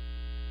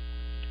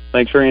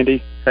 Thanks,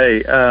 Randy.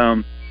 Hey,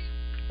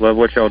 love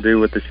what y'all do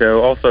with the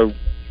show. Also,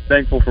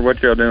 thankful for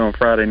what y'all do on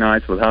Friday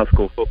nights with high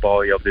school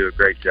football. Y'all do a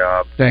great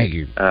job. Thank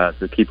you.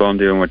 So keep on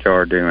doing what y'all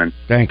are doing.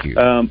 Thank you.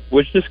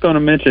 Was just going to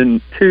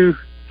mention two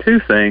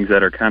things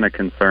that are kind of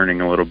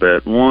concerning a little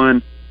bit.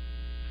 One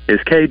is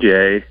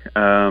KJ.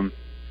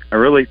 I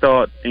really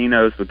thought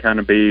Enos would kind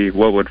of be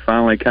what would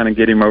finally kind of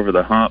get him over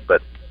the hump,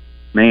 but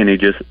man,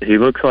 he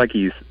looks like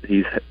he's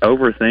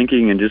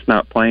overthinking and just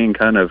not playing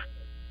kind of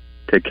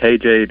to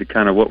KJ to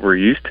kind of what we're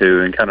used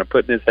to and kind of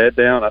putting his head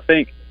down. I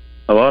think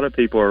a lot of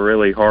people are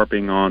really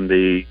harping on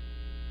the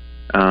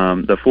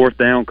fourth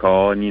down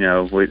call, and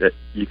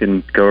you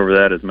can go over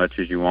that as much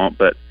as you want,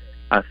 but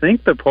I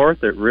think the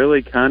part that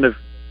really kind of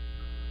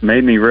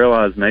made me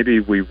realize maybe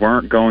we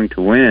weren't going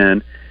to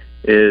win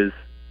is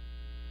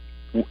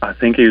I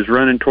think he was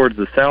running towards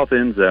the south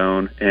end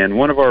zone, and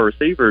one of our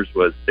receivers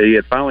he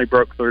had finally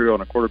broke through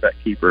on a quarterback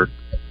keeper,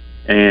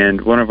 and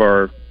one of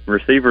our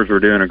receivers were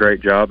doing a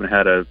great job and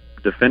had a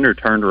defender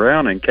turned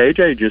around, and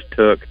KJ just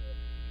took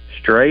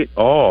straight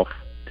off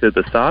to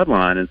the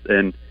sideline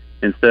and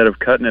instead of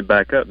cutting it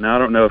back up. Now, I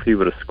don't know if he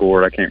would have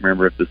scored. I can't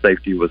remember if the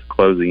safety was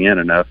closing in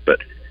enough,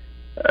 but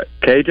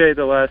KJ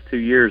the last 2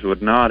 years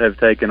would not have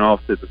taken off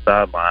to the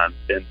sideline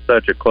in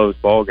such a close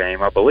ball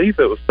game. I believe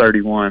it was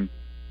 31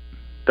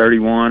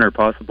 or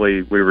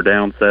possibly we were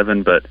down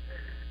 7, but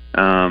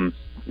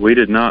we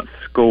did not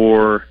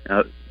score.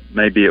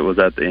 Maybe it was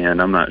at the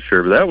end. I'm not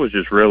sure, but that was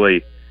just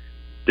really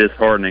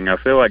disheartening. I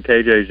feel like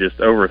KJ's just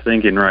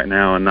overthinking right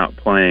now and not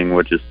playing,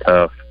 which is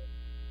tough,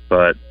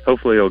 but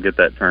hopefully he'll get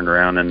that turned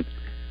around. And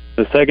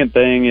the second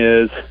thing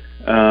is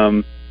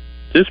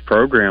just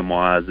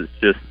program-wise, it's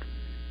just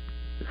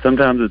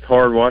sometimes it's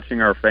hard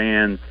watching our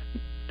fans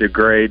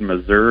degrade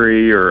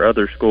Missouri or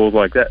other schools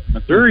like that.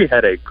 Missouri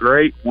had a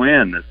great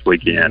win this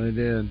weekend. Yeah, they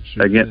did.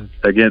 Sure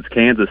against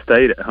Kansas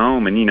State at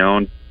home,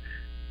 and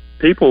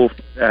people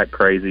act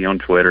crazy on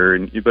Twitter,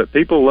 but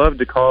people love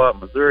to call out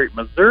Missouri.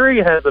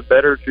 Missouri has a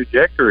better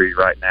trajectory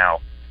right now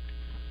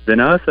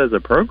than us as a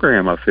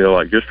program, I feel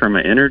like, just from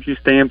an energy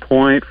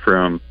standpoint,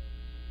 from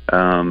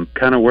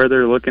kind of where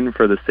they're looking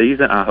for the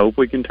season. I hope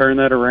we can turn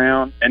that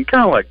around. And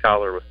kind of like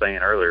Tyler was saying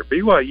earlier,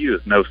 BYU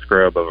is no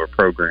scrub of a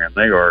program.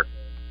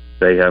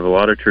 They have a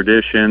lot of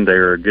tradition.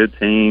 They're a good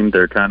team.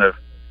 They're kind of,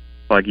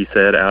 like you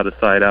said, out of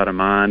sight, out of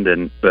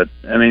mind. But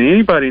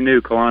anybody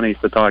knew Kalani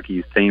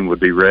Sitake's team would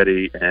be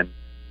ready, and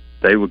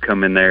they would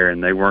come in there,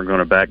 and they weren't going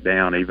to back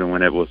down even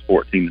when it was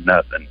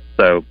 14-0.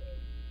 So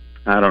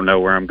I don't know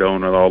where I'm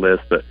going with all this,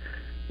 but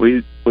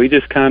we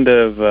just kind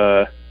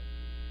of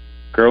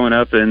growing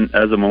up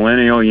as a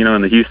millennial,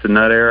 in the Houston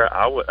Nutt era.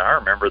 I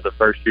remember the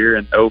first year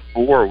in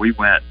 2004 we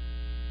went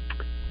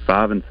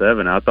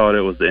 5-7. I thought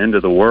it was the end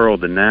of the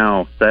world, and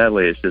now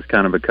sadly it's just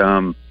kind of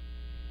become.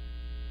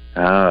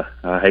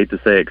 I hate to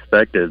say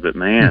expected, but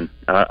man,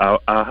 I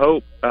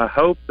hope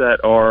that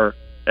our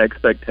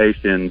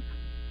expectations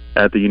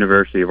at the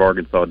University of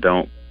Arkansas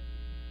don't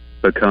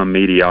become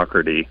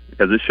mediocrity,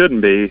 because it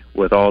shouldn't be,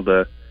 with all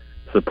the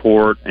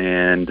support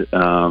and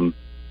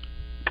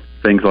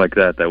things like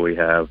that we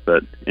have.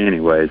 But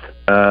anyways,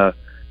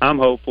 I'm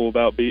hopeful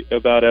about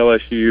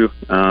LSU.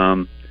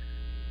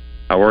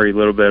 I worry a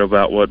little bit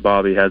about what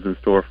Bobby has in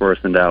store for us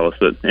in Dallas.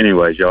 But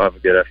anyways, y'all have a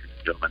good afternoon,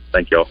 gentlemen.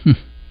 Thank y'all.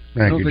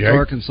 I don't think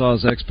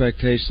Arkansas's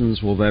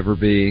expectations will ever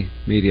be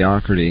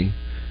mediocrity.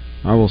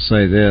 I will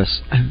say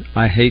this.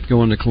 I hate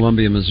going to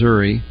Columbia,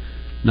 Missouri,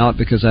 not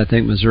because I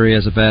think Missouri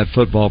has a bad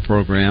football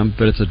program,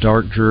 but it's a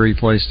dark, dreary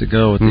place to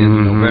go at the end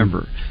of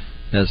November.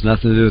 It has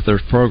nothing to do with their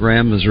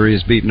program. Missouri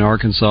has beaten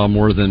Arkansas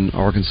more than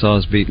Arkansas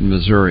has beaten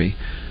Missouri.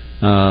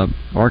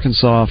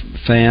 Arkansas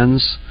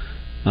fans,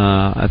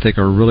 I think,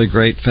 are really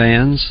great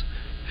fans,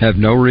 have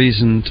no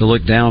reason to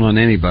look down on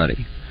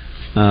anybody.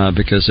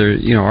 Because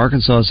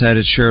Arkansas has had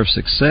its share of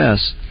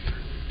success,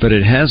 but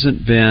it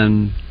hasn't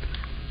been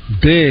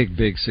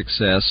big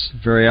success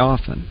very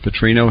often.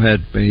 Petrino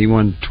he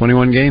won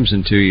 21 games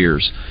in 2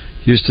 years.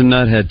 Houston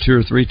Nutt had 2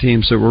 or 3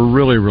 teams that were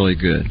really, really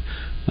good.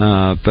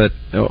 But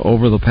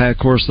over the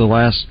course of the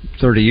last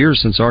 30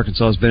 years since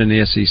Arkansas has been in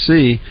the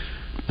SEC,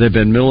 they've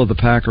been middle of the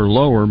pack or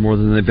lower more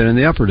than they've been in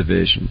the upper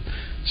division.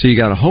 So you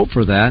got to hope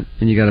for that,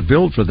 and you got to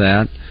build for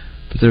that.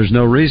 But there's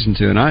no reason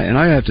to, and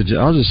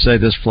I'll just say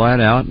this flat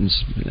out,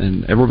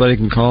 and everybody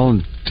can call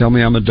and tell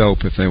me I'm a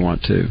dope if they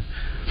want to.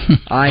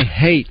 I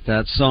hate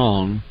that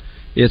song.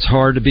 It's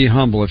hard to be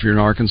humble if you're an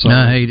Arkansas.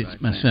 I hate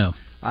it myself.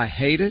 I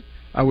hate it.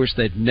 I wish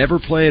they'd never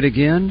play it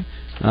again,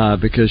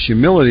 because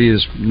humility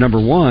is number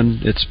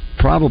one. It's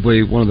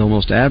probably one of the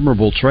most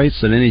admirable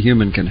traits that any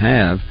human can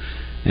have,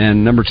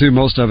 and number two,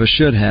 most of us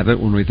should have it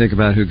when we think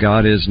about who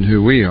God is and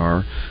who we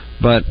are.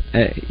 But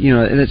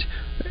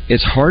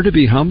it's hard to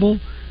be humble.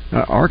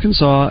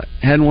 Arkansas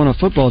hadn't won a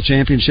football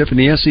championship in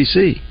the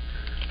SEC.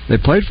 They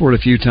played for it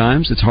a few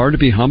times. It's hard to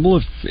be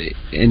humble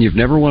and you've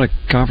never won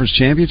a conference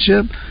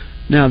championship.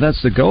 Now,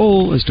 that's the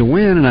goal, is to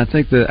win, and I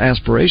think the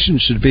aspiration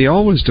should be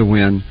always to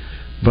win.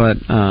 But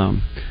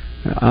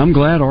I'm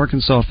glad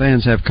Arkansas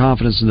fans have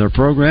confidence in their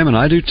program, and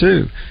I do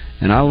too.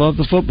 And I love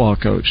the football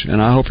coach,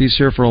 and I hope he's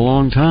here for a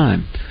long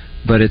time.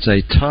 But it's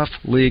a tough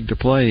league to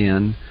play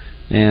in.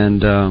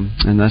 And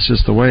that's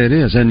just the way it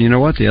is. And you know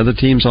what? The other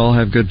teams all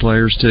have good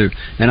players, too.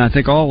 And I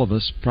think all of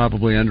us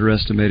probably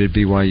underestimated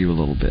BYU a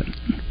little bit.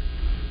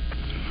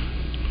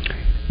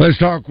 Let's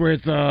talk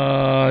with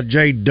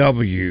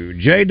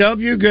JW.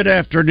 JW, good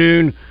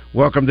afternoon.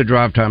 Welcome to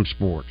Drive Time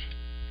Sports.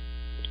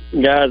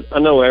 Guys, I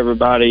know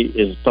everybody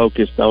is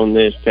focused on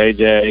this,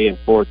 KJ, and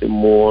 4th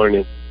and 1.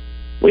 And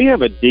we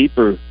have a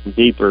deeper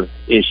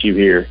issue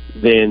here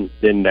than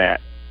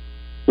that.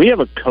 We have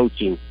a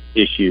coaching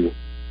issue.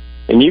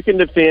 And you can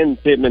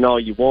defend Pittman all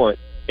you want,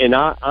 and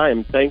I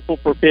am thankful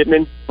for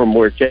Pittman from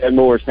where Chad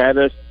Morris had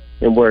us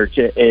and where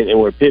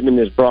Pittman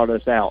has brought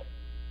us out.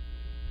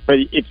 But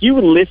if you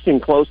would listen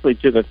closely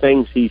to the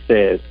things he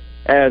says,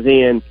 as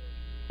in,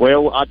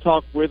 well, I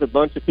talked with a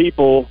bunch of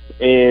people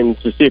and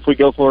to see if we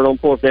go for it on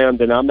 4th down,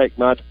 then I make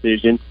my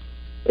decision.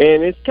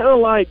 And it's kind of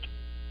like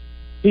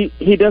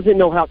he doesn't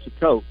know how to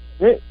coach,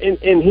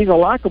 and he's a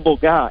likable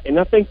guy, and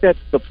I think that's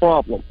the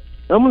problem.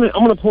 I'm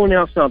gonna point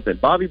out something.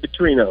 Bobby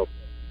Petrino.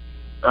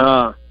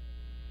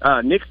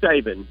 Nick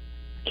Saban,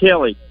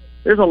 Kelly.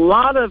 There's a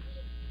lot of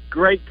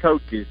great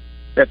coaches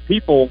that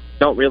people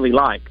don't really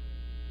like.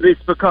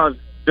 It's because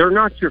they're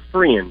not your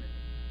friend.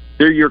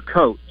 They're your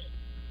coach.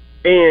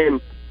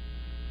 And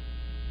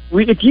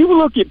if you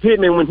look at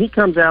Pittman when he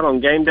comes out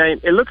on game day,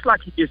 it looks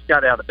like he just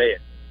got out of bed.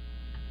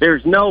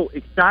 There's no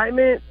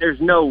excitement.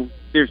 There's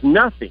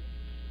nothing.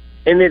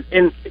 And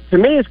to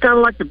me, it's kind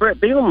of like the Brett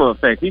Bielema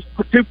effect. He's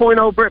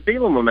 2.0 Brett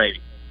Bielema, maybe.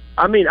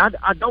 I mean, I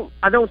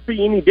don't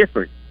see any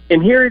difference.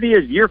 And here it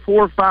is, year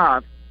 4 or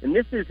 5,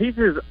 and he's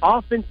his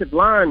offensive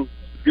line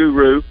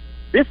guru.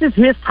 This is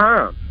his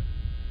time.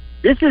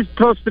 This is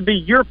supposed to be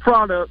your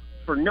product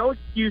offer no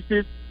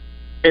excuses,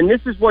 and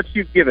this is what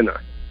you've given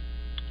us.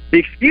 The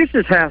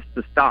excuses has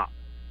to stop.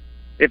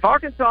 If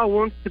Arkansas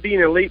wants to be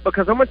an elite,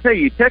 because I'm going to tell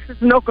you, Texas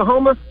and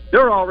Oklahoma,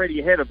 they're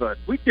already ahead of us.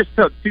 We just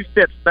took 2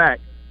 steps back,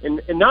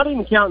 and not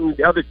even counting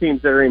the other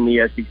teams that are in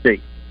the SEC.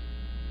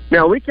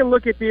 Now, we can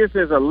look at this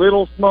as a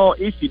little small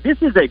issue. This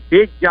is a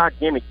big,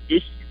 gigantic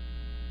issue.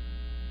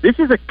 This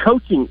is a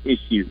coaching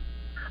issue.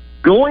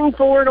 Going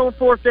for it on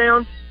 4th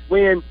down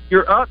when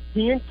you're up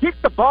 10, kick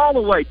the ball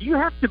away. Do you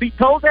have to be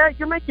told that?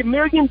 You're making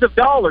millions of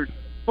dollars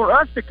for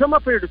us to come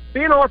up here to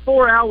spend our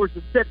 4 hours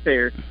to sit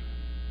there,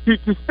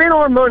 to spend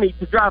our money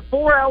to drive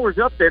 4 hours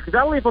up there, because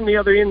I live on the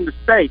other end of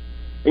the state,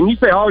 and you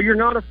say, oh, you're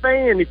not a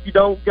fan if you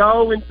don't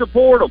go and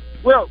support them.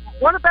 Well,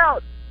 what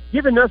about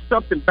giving us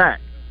something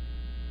back?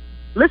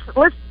 Let's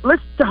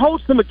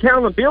hold some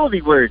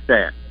accountability where it's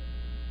at.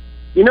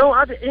 You know,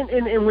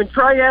 and when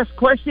Trey asks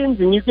questions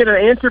and you get an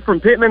answer from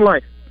Pittman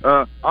like,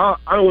 I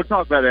don't want to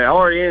talk about that. I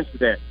already answered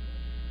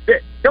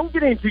that. Don't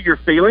get into your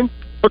feelings,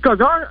 because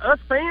us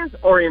fans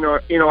are in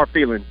our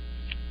feelings.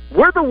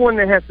 We're the one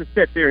that has to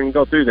sit there and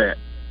go through that.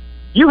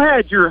 You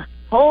had your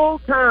whole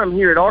time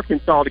here at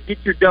Arkansas to get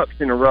your ducks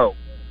in a row.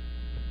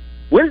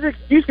 When does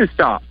excuses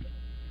stop?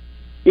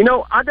 You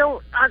know, I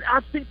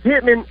see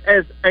Pittman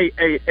as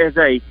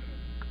a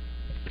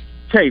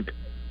Chavis.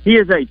 He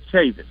is a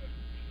Chavis.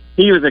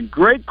 He was a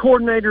great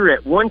coordinator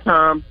at one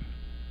time,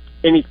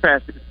 and he's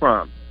past his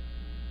prime.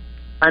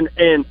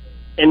 And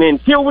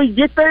until we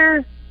get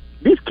there,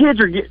 these kids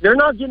they're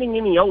not getting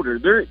any older.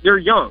 They're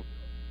young.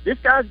 This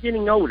guy's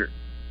getting older,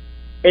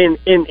 and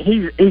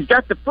he's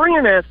got the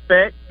freeing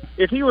aspect.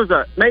 If he was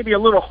maybe a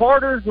little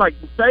harder like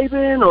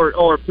Saban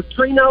or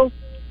Petrino,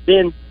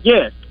 then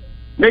yes,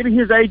 maybe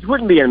his age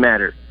wouldn't be a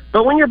matter.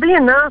 But when you're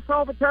being nice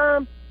all the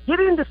time, get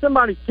into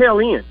somebody's tail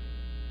end.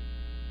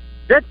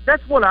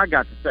 That's what I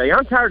got to say.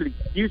 I'm tired of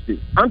the excuses.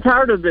 I'm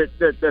tired of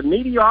the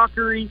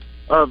mediocrity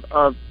of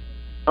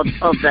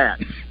that.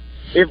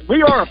 If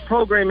we are a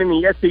program in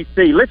the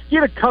SEC, let's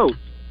get a coach.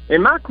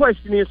 And my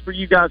question is for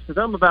you guys,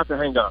 because I'm about to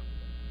hang up.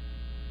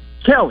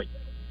 Kelly,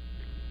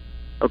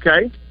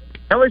 okay?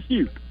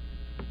 LSU,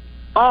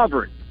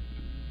 Auburn,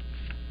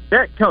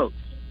 that coach.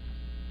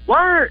 Why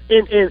are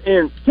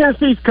in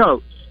Tennessee's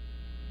coach,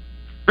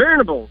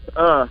 Venables,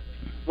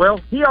 well,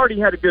 he already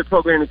had a good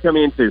program to come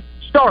into.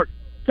 Stark,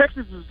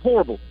 Texas is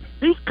horrible.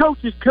 These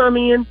coaches come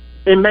in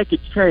and make a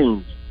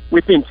change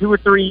within 2 or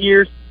 3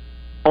 years,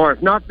 or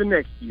if not the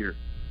next year.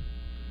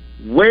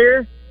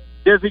 Where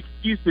does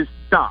excuses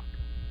stop?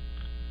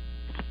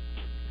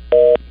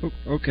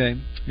 Okay,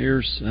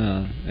 here's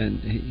and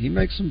he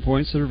makes some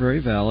points that are very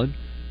valid.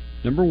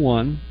 Number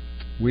one,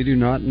 we do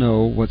not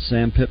know what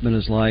Sam Pittman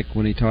is like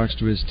when he talks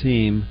to his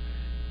team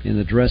in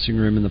the dressing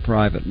room in the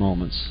private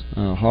moments.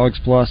 Hogs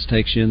Plus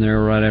takes you in there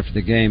right after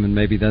the game, and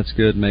maybe that's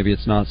good, maybe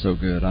it's not so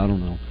good. I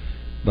don't know.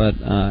 But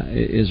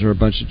is there a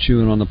bunch of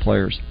chewing on the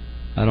players?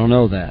 I don't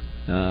know that.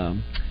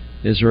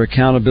 Is there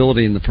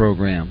accountability in the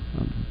program?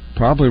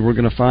 Probably we're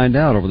going to find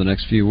out over the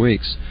next few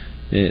weeks.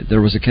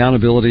 There was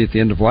accountability at the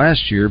end of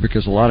last year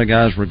because a lot of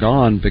guys were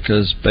gone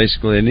because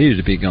basically they needed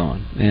to be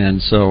gone.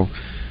 And so,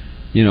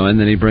 you know, and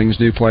then he brings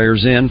new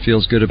players in,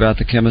 feels good about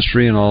the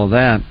chemistry and all of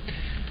that.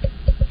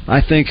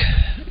 I think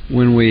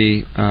when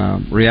we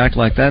react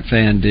like that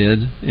fan did,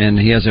 and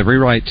he has every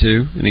right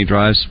to, and he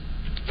drives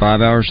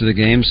 5 hours to the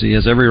game, so he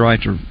has every right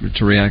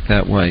to react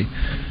that way.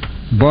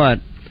 But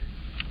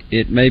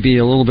it may be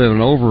a little bit of an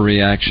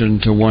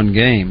overreaction to one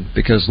game,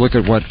 because look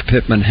at what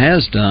Pittman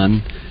has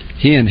done.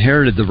 He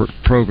inherited the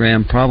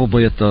program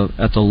probably at the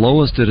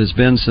lowest it has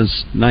been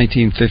since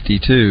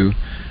 1952,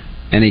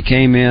 and he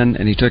came in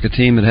and he took a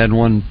team that hadn't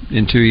won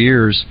in 2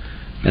 years,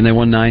 and they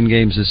won 9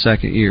 games his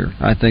second year.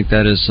 I think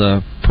that is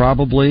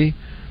probably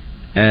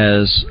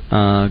as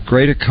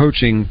great a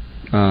coaching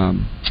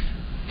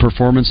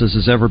performance as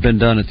has ever been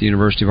done at the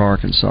University of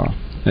Arkansas,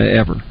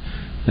 ever,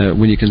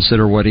 when you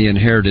consider what he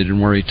inherited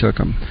and where he took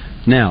them.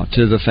 Now,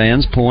 to the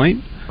fans'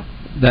 point,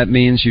 that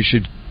means you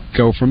should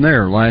go from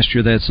there. Last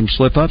year they had some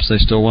slip-ups. They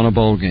still won a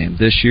bowl game.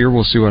 This year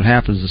we'll see what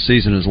happens. The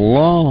season is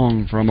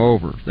long from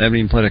over. They haven't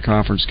even played a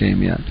conference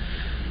game yet.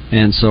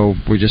 And so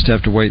we just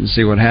have to wait and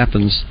see what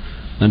happens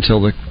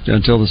until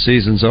the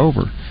season's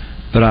over.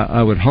 But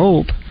I would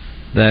hope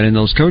that in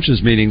those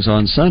coaches' meetings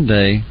on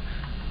Sunday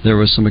there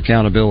was some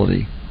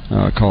accountability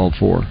called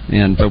for.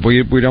 But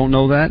we don't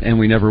know that, and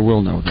we never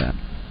will know that.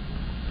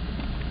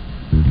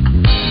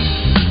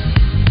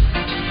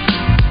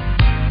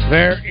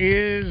 There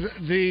is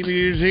the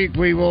music.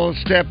 We will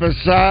step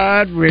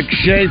aside. Rick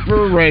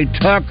Shaeffer, Ray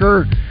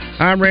Tucker.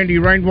 I'm Randy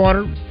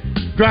Rainwater.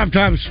 Drive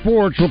Time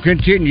Sports will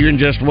continue in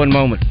just one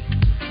moment.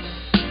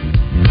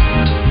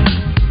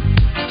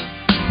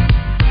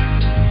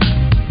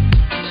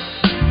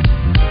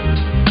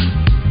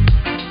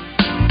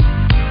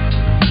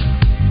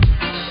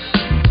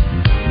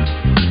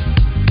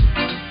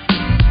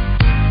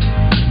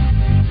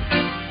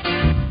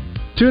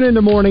 Tune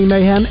into Morning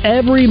Mayhem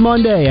every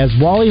Monday as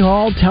Wally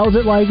Hall tells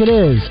it like it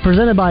is.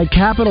 Presented by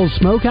Capital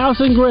Smokehouse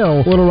and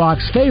Grill, Little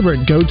Rock's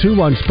favorite go-to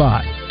lunch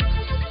spot.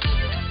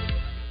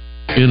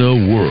 In a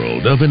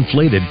world of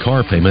inflated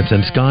car payments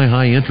and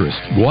sky-high interest,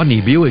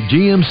 Guadney Buick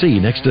GMC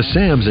next to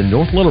Sam's in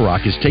North Little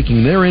Rock is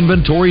taking their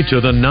inventory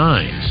to the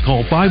nines.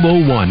 Call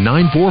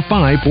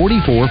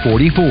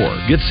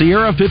 501-945-4444. Get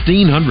Sierra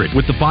 1500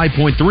 with the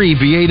 5.3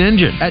 V8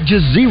 engine at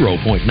just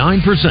 0.9%.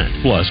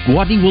 Plus,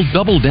 Guadney will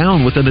double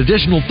down with an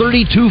additional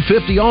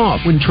 $3,250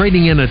 off when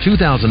trading in a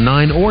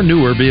 2009 or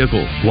newer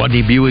vehicle.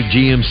 Guadney Buick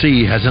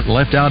GMC hasn't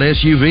left out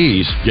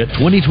SUVs. Get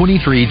 2023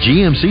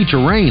 GMC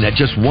Terrain at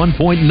just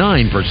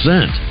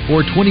 1.9%. Or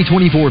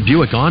 2024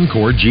 Buick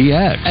Encore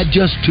GX at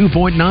just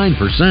 2.9%.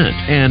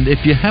 And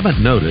if you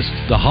haven't noticed,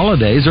 the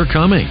holidays are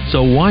coming.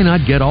 So why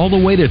not get all the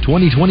way to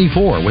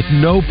 2024 with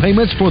no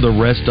payments for the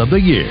rest of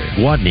the year?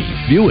 Guadney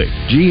Buick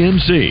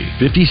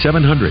GMC,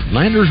 5700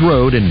 Landers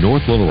Road in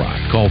North Little Rock.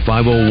 Call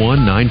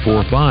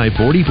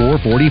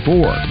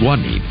 501-945-4444.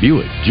 Guadney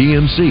Buick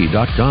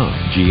GMC.com.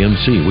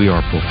 GMC, we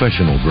are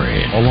professional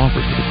grade. All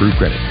offers with approved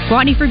credit.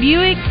 Guadney for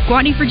Buick,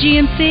 Guadney for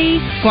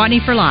GMC,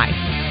 Guadney for life.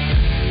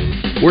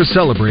 We're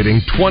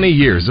celebrating 20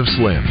 years of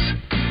Slims.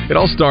 It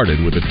all started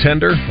with a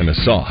tender and a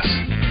sauce,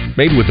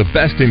 made with the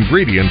best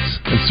ingredients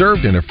and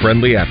served in a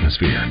friendly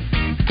atmosphere.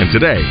 And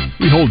today,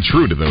 we hold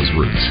true to those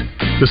roots.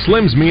 The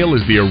Slims meal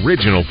is the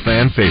original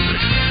fan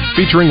favorite,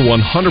 featuring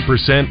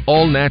 100%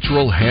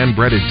 all-natural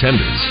hand-breaded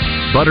tenders,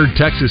 buttered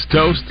Texas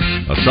toast,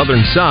 a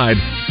southern side,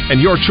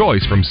 and your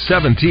choice from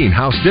 17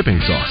 house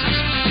dipping sauces,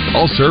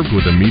 all served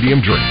with a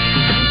medium drink.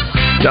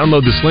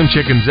 Download the Slim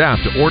Chickens app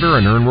to order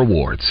and earn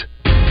rewards.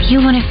 You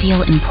want to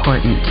feel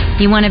important.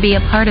 You want to be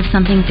a part of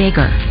something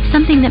bigger,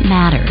 something that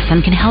matters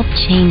and can help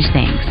change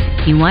things.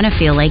 You want to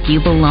feel like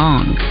you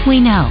belong. We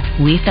know.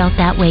 We felt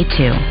that way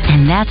too.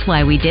 And that's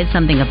why we did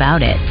something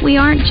about it. We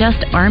aren't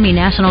just Army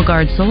National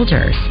Guard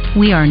soldiers.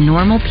 We are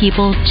normal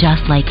people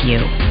just like you.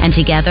 And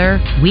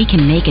together, we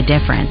can make a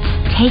difference.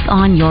 Take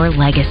on your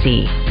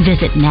legacy.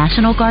 Visit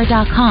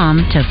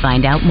NationalGuard.com to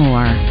find out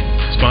more.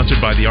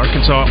 Sponsored by the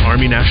Arkansas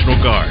Army National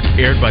Guard.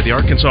 Aired by the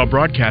Arkansas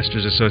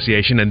Broadcasters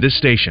Association and this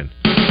station.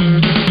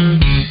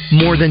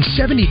 More than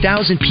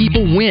 70,000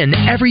 people win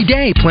every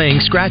day playing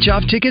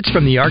scratch-off tickets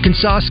from the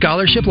Arkansas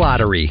Scholarship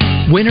Lottery.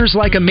 Winners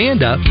like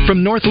Amanda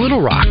from North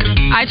Little Rock.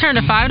 I turned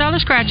a $5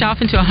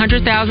 scratch-off into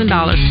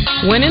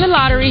 $100,000. Winning the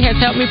lottery has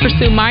helped me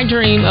pursue my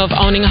dream of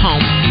owning a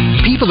home.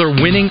 People are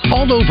winning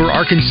all over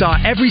Arkansas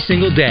every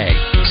single day.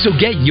 So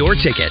get your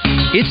ticket.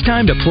 It's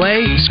time to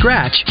play,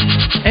 scratch,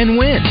 and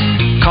win.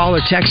 Call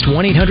or text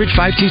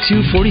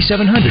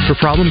 1-800-522-4700 for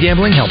Problem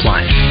Gambling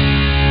Helpline.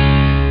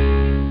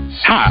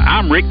 Hi,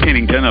 I'm Rick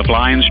Pennington of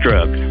Lions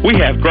Drug. We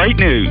have great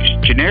news.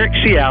 Generic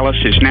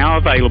Cialis is now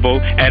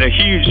available at a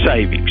huge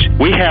savings.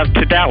 We have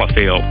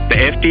Tadalafil, the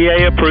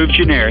FDA-approved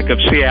generic of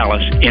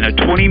Cialis, in a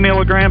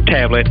 20-milligram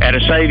tablet at a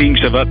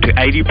savings of up to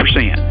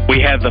 80%. We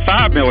have the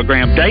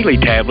 5-milligram daily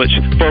tablets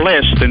for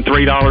less than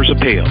 $3 a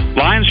pill.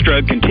 Lions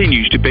Drug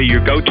continues to be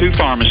your go-to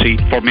pharmacy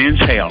for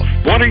men's health.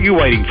 What are you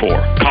waiting for?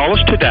 Call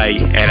us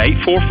today at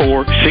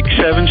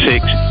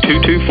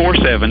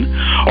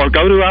 844-676-2247 or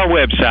go to our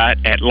website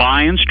at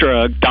lionsdrug.com.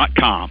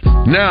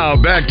 Now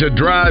back to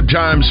Drive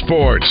Time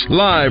Sports,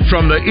 live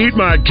from the Eat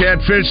My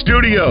Catfish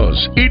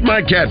studios. Eat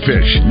My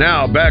Catfish,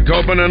 now back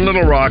open in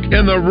Little Rock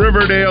in the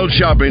Riverdale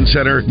Shopping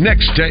Center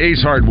next to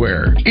Ace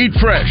Hardware. Eat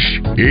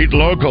fresh, eat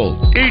local,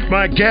 Eat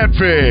My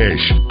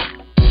Catfish.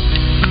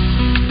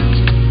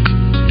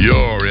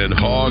 You're in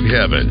hog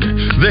heaven.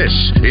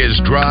 This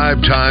is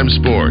Drive Time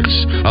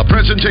Sports, a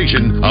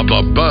presentation of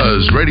the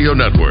Buzz Radio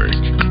Network.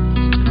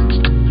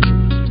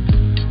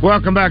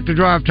 Welcome back to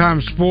Drive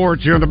Time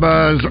Sports here on the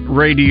Buzz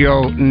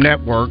Radio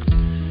Network.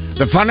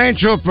 The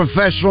financial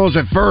professionals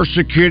at First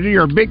Security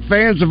are big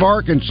fans of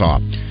Arkansas,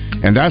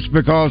 and that's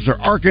because they're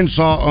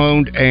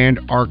Arkansas-owned and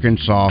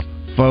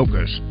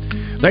Arkansas-focused.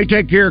 They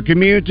take care of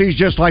communities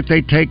just like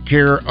they take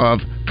care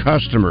of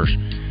customers.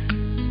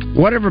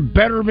 Whatever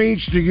better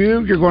means to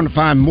you, you're going to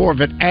find more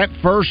of it at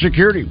First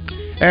Security.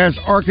 As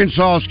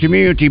Arkansas's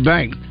community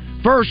bank,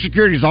 First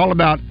Security is all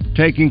about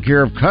taking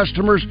care of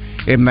customers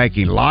and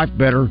making life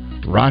better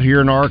right here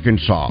in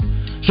Arkansas,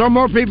 so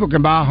more people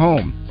can buy a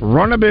home,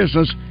 run a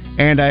business,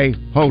 and a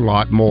whole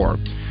lot more.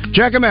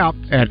 Check them out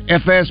at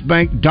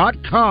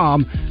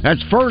fsbank.com.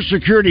 That's First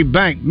Security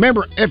Bank,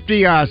 member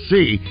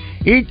FDIC,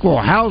 equal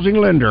housing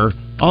lender,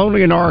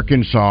 only in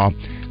Arkansas.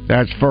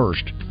 That's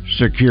First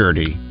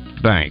Security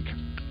Bank.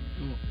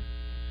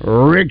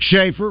 Rick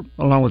Shaeffer,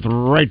 along with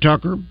Ray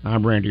Tucker.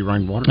 I'm Randy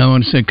Rainwater. I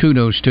want to say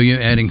kudos to you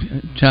adding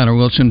Tyler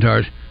Wilson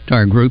to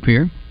our group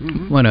here.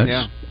 Mm-hmm. What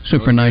a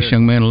super nice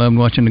young man. I loved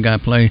watching the guy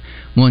play.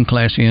 One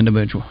classy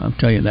individual. I'll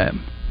tell you that.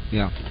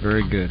 Yeah,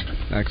 very good.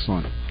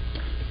 Excellent.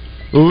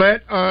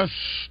 Let us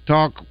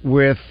talk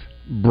with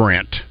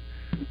Brent.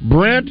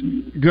 Brent,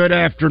 good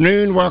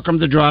afternoon. Welcome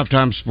to Drive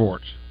Time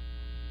Sports.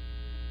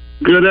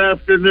 Good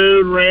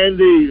afternoon,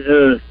 Randy,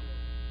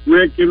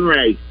 Rick, and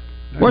Ray.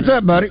 What's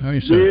up, buddy? How are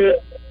you, sir? Yeah.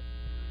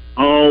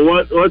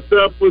 Oh, what's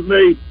up with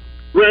me?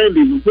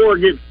 Randy, before I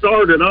get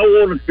started, I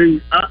wanted to...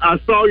 I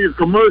saw your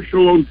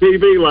commercial on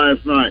TV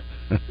last night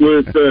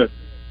with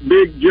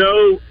Big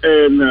Joe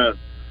and...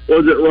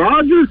 was it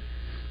Roger?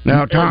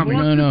 No, Tommy.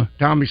 No.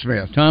 Tommy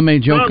Smith.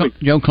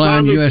 Joe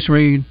Klein, U.S.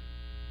 Reed.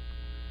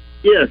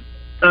 Yes.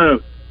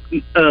 It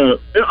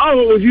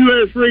was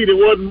U.S. Reed. It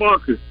wasn't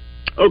Marcus.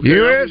 Okay.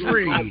 U.S.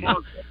 Reed.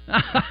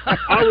 I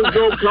was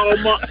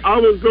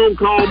going to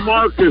call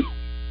Marcus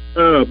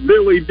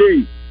Billy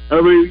D. I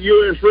mean,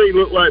 U.S. Reed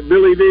looked like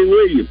Billy D.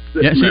 Williams.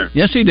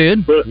 Yes, he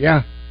did. But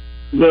that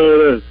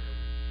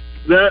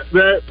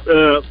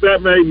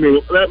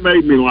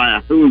made me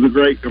laugh. It was a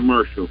great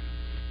commercial.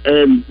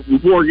 And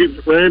before it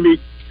gets Randy,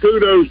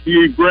 kudos to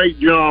you. Great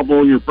job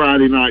on your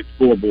Friday night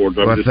scoreboards.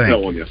 I'm just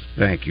telling you.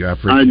 Thank you. I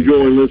appreciate it. I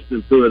enjoy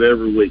listening to it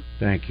every week.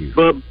 Thank you.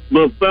 But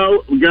guys,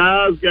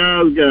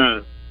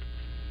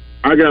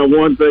 I got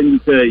one thing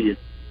to tell you.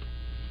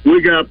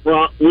 We got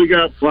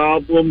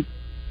problems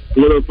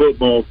with our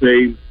football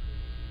team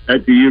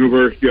at the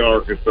University of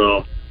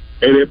Arkansas,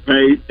 and it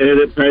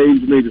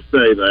pains me to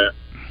say that.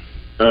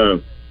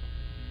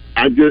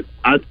 I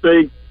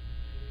think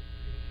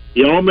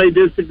y'all may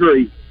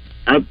disagree.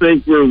 I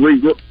think we're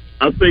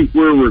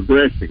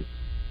regressing.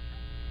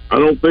 I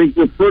don't think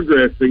we're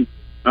progressing.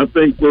 I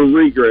think we're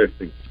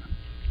regressing,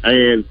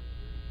 and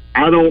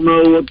I don't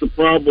know what the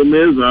problem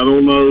is. I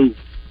don't know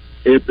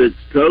if it's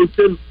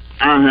coaching.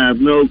 I have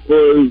no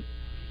clue,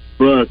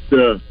 but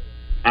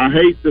I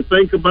hate to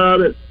think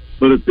about it.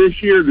 But if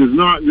this year does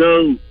not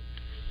go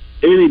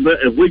any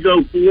better, if we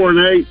go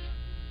 4-8,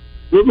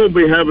 we're going to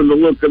be having to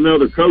look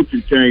another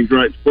coaching change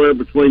right square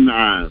between the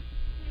eyes.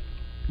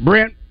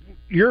 Brent,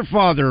 your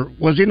father,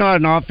 was he not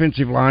an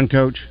offensive line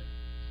coach?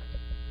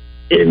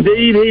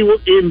 Indeed, he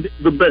was in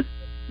the best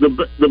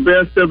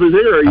of his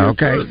era.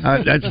 Okay,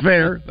 that's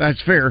fair.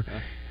 That's fair.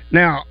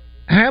 Now,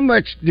 how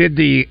much did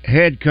the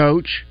head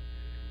coach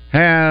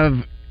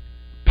have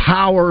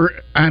power?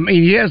 I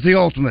mean, he has the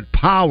ultimate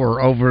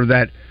power over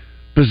that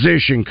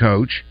position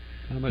coach,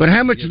 but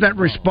how much of that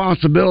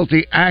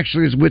responsibility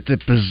actually is with the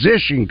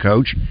position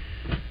coach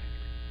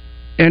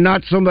and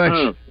not so much?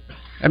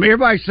 I mean,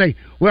 everybody say,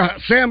 well,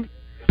 Sam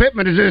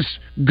Pittman is this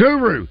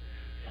guru.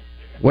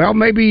 Well,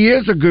 maybe he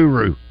is a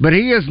guru, but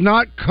he is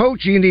not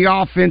coaching the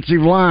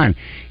offensive line.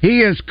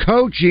 He is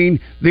coaching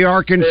the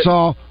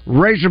Arkansas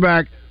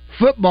Razorback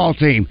football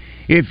team.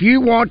 If you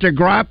want to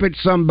gripe at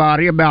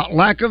somebody about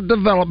lack of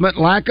development,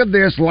 lack of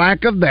this,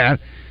 lack of that,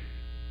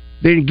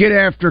 then get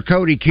after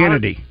Cody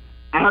Kennedy.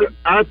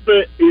 I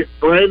think,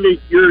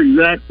 Randy, you're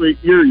exactly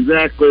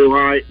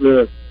right.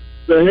 The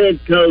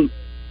head coach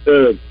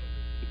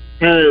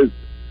has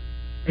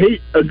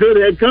a good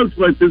head coach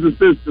lets his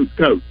assistants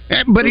coach.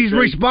 But he's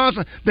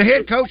responsible. The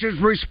head coach is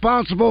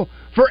responsible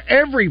for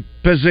every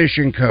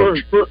position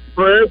coach. For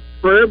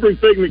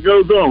everything that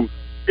goes on.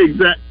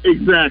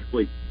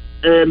 Exactly.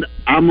 And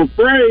I'm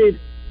afraid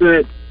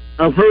that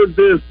I've heard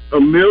this a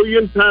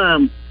million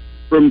times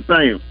from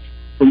Coach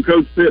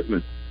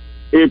Pittman.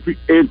 It's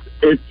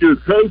your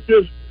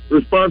coach's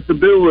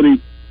responsibility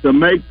to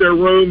make their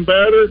room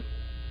better,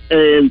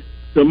 and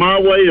to my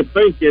way of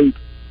thinking,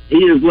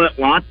 he has let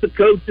lots of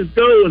coaches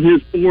go in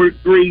his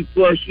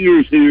 3+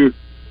 years here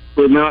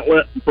for not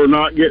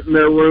getting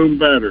their room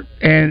better.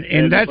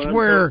 And that's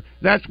where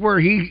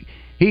he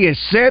has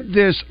said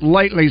this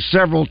lately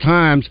several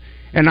times,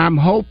 and I'm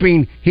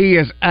hoping he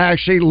is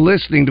actually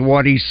listening to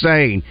what he's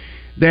saying,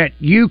 that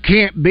you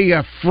can't be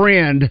a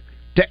friend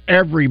to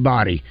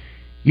everybody.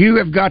 You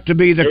have got to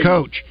be the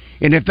coach.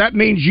 And if that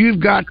means you've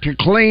got to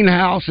clean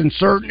house in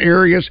certain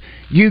areas,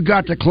 you've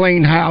got to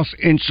clean house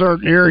in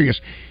certain areas.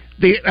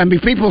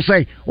 People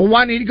say, well,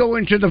 why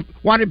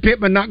did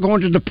Pittman not go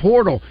into the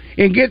portal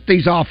and get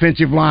these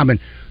offensive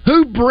linemen?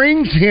 Who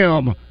brings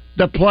him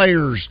the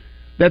players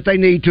that they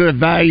need to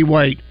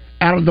evaluate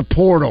out of the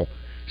portal?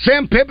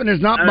 Sam Pittman is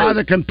not by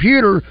the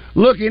computer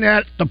looking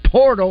at the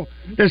portal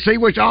to see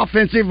which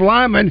offensive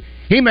lineman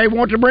he may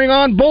want to bring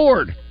on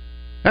board.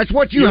 That's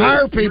what you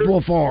hire people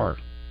for.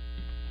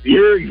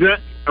 You're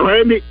exactly,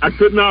 Randy. I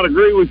could not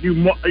agree with you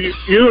more.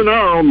 You and I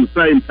are on the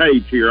same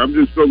page here. I'm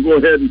just going to go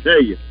ahead and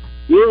tell you.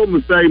 We're on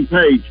the same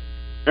page.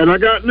 And I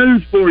got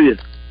news for you.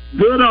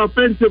 Good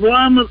offensive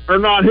linemen are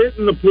not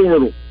hitting the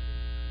portal.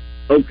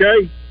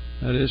 Okay?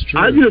 That is true.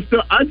 I just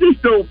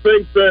don't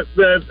think that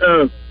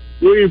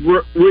we've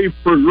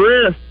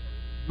progressed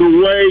the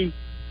way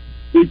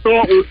we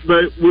thought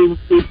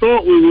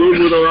we would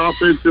with our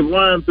offensive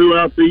line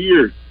throughout the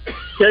years.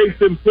 Case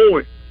in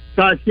point,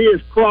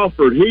 Tykeus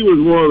Crawford. He was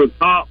one of the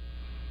top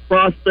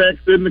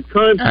prospects in the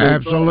country.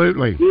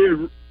 Absolutely.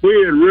 We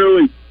had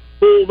really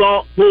pulled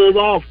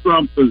off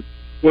something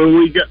when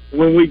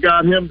we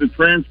got him to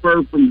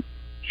transfer from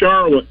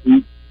Charlotte.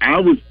 And I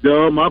was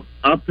dumb. I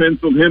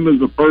penciled him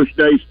as a first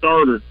day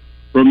starter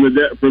from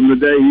the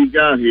day he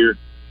got here,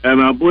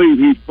 and I believe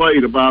he's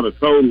played about a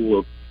total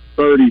of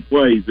 30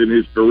 plays in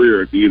his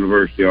career at the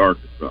University of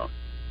Arkansas.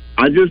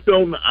 I just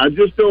don't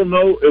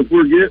know if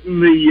we're getting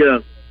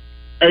the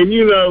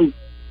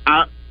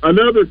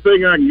another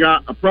thing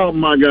a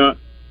problem I got.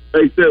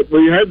 They said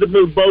we had to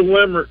move Bo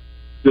Lemmer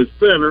to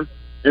center,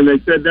 and they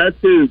said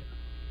that's his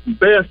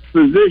best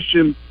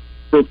position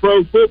for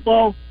pro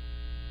football.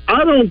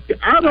 I don't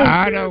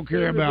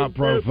care about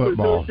pro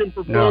football.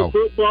 Pro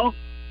football.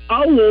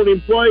 I want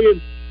him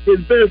playing his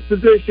best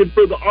position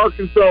for the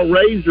Arkansas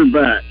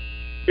Razorback.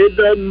 It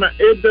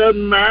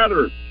doesn't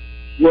matter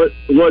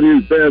what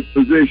his best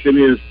position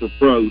is for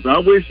pros. I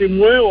wish him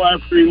well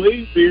after he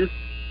leaves here,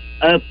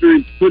 after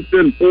he puts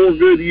in 4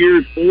 good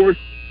years for us.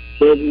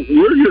 But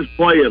we're just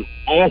playing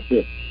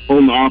awful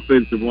on the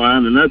offensive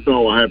line, and that's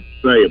all I have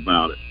to say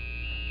about it.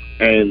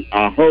 And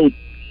I hope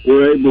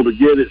we're able to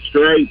get it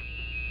straight,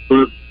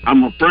 but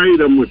I'm afraid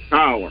I'm with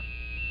Tyler.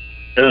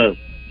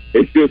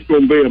 It's just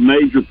going to be a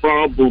major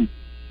problem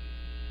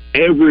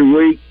every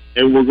week,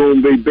 and we're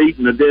going to be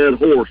beating a dead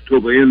horse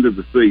till the end of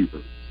the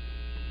season.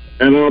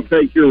 And I'll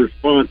take your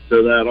response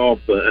to that off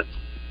that.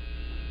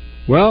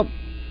 Well,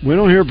 we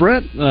don't hear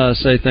Brett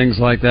say things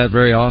like that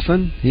very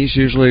often. He's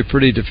usually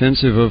pretty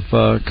defensive of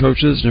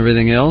coaches and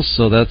everything else,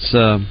 so that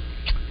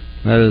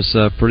is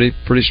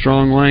pretty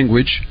strong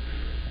language.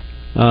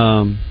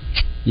 The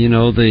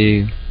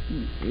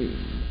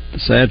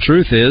sad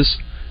truth is,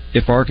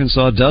 if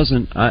Arkansas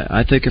doesn't,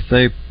 I think if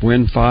they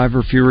win 5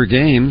 or fewer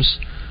games,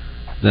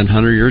 then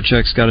Hunter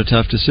Yurchek's got a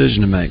tough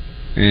decision to make.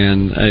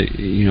 And,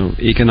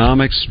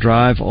 economics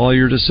drive all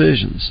your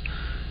decisions.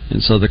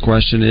 And so the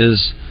question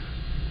is,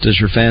 does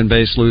your fan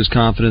base lose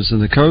confidence in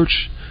the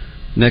coach?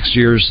 Next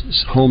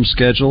year's home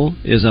schedule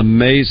is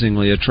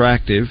amazingly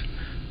attractive.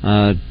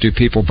 Do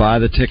people buy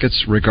the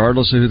tickets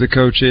regardless of who the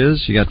coach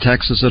is? You got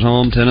Texas at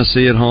home,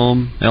 Tennessee at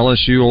home,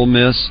 LSU, Ole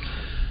Miss.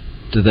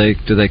 Do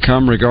they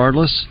come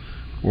regardless,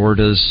 or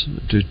do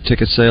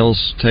ticket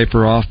sales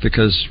taper off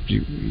because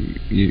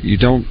you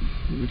don't,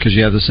 because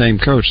you have the same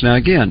coach? Now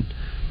again,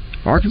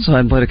 Arkansas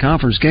hadn't played a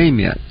conference game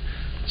yet,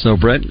 so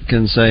Brett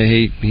can say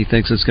he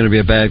thinks it's going to be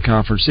a bad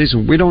conference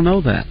season. We don't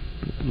know that.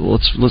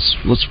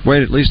 Let's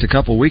wait at least a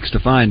couple weeks to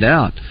find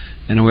out.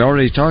 And we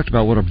already talked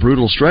about what a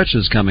brutal stretch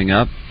is coming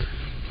up.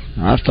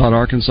 I thought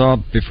Arkansas,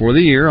 before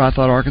the year,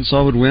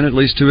 would win at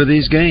least 2 of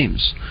these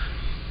games.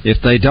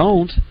 If they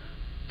don't,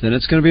 then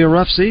it's going to be a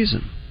rough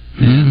season.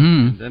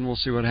 And then we'll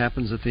see what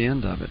happens at the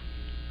end of it.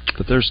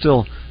 But there's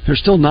still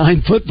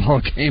 9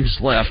 football games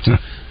left.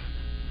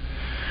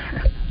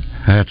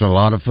 That's a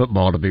lot of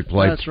football to be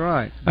played. That's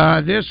right.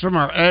 This from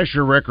our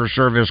Asher Record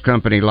Service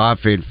Company live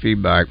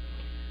feedback.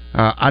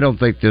 I don't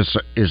think this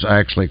is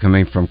actually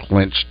coming from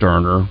Clint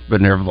Sterner, but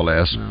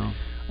nevertheless. No.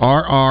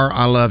 RR,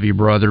 I love you,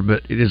 brother,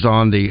 but it is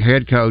on the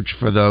head coach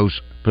for those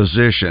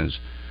positions.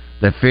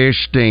 The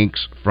fish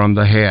stinks from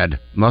the head.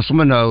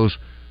 Musselman knows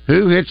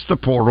who hits the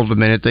portal the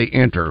minute they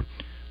enter.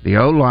 The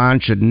O-line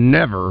should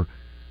never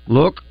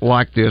look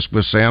like this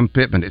with Sam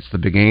Pittman. It's the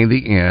beginning of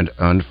the end,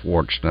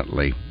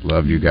 unfortunately.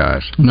 Love you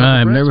guys. No,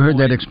 I've never heard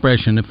that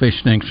expression, the fish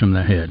stinks from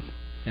the head.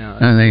 Yeah,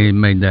 I think he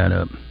made that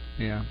up.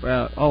 Yeah.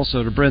 Well,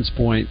 also, to Brent's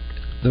point,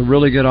 the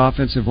really good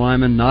offensive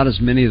linemen, not as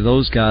many of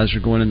those guys are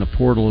going in the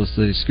portal as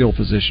the skill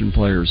position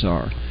players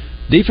are.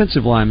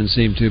 Defensive linemen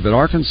seem to, but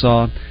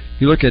Arkansas,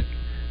 you look at,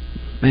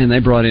 man, they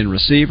brought in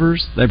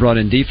receivers, they brought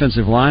in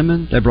defensive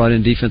linemen, they brought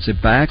in defensive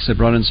backs, they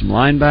brought in some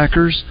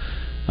linebackers,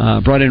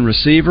 brought in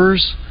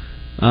receivers,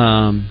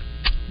 brought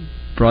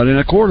in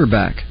a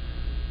quarterback.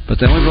 But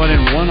they only brought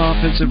in 1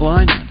 offensive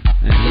lineman,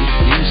 and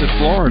he was at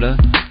Florida.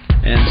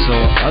 And so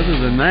other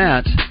than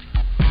that,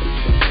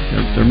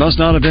 there must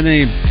not have been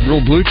any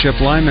real blue-chip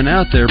linemen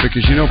out there,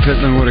 because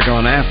Pittman would have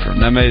gone after him.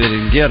 Now, maybe they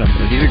didn't get him,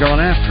 but he'd have gone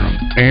after him.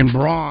 And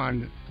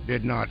Braun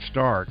did not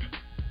start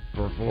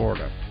for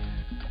Florida.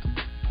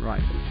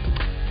 Right.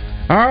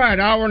 All right,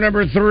 hour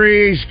number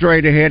 3,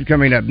 straight ahead.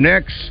 Coming up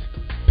next,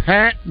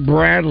 Patrick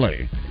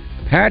Bradley.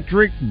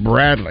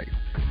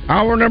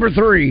 Hour number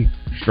 3,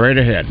 straight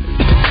ahead.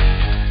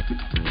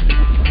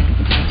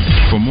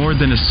 For more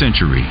than a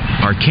century,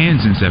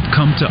 Arkansans have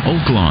come to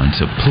Oaklawn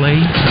to play,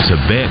 to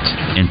bet,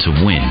 and to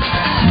win.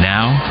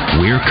 Now,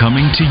 we're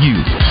coming to you.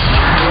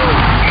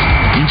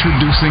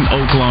 Introducing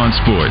Oaklawn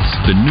Sports,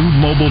 the new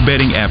mobile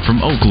betting app from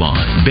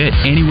Oaklawn. Bet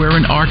anywhere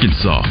in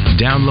Arkansas.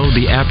 Download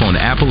the app on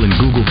Apple and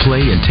Google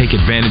Play and take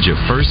advantage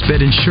of first bet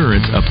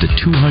insurance up to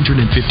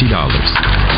 $250.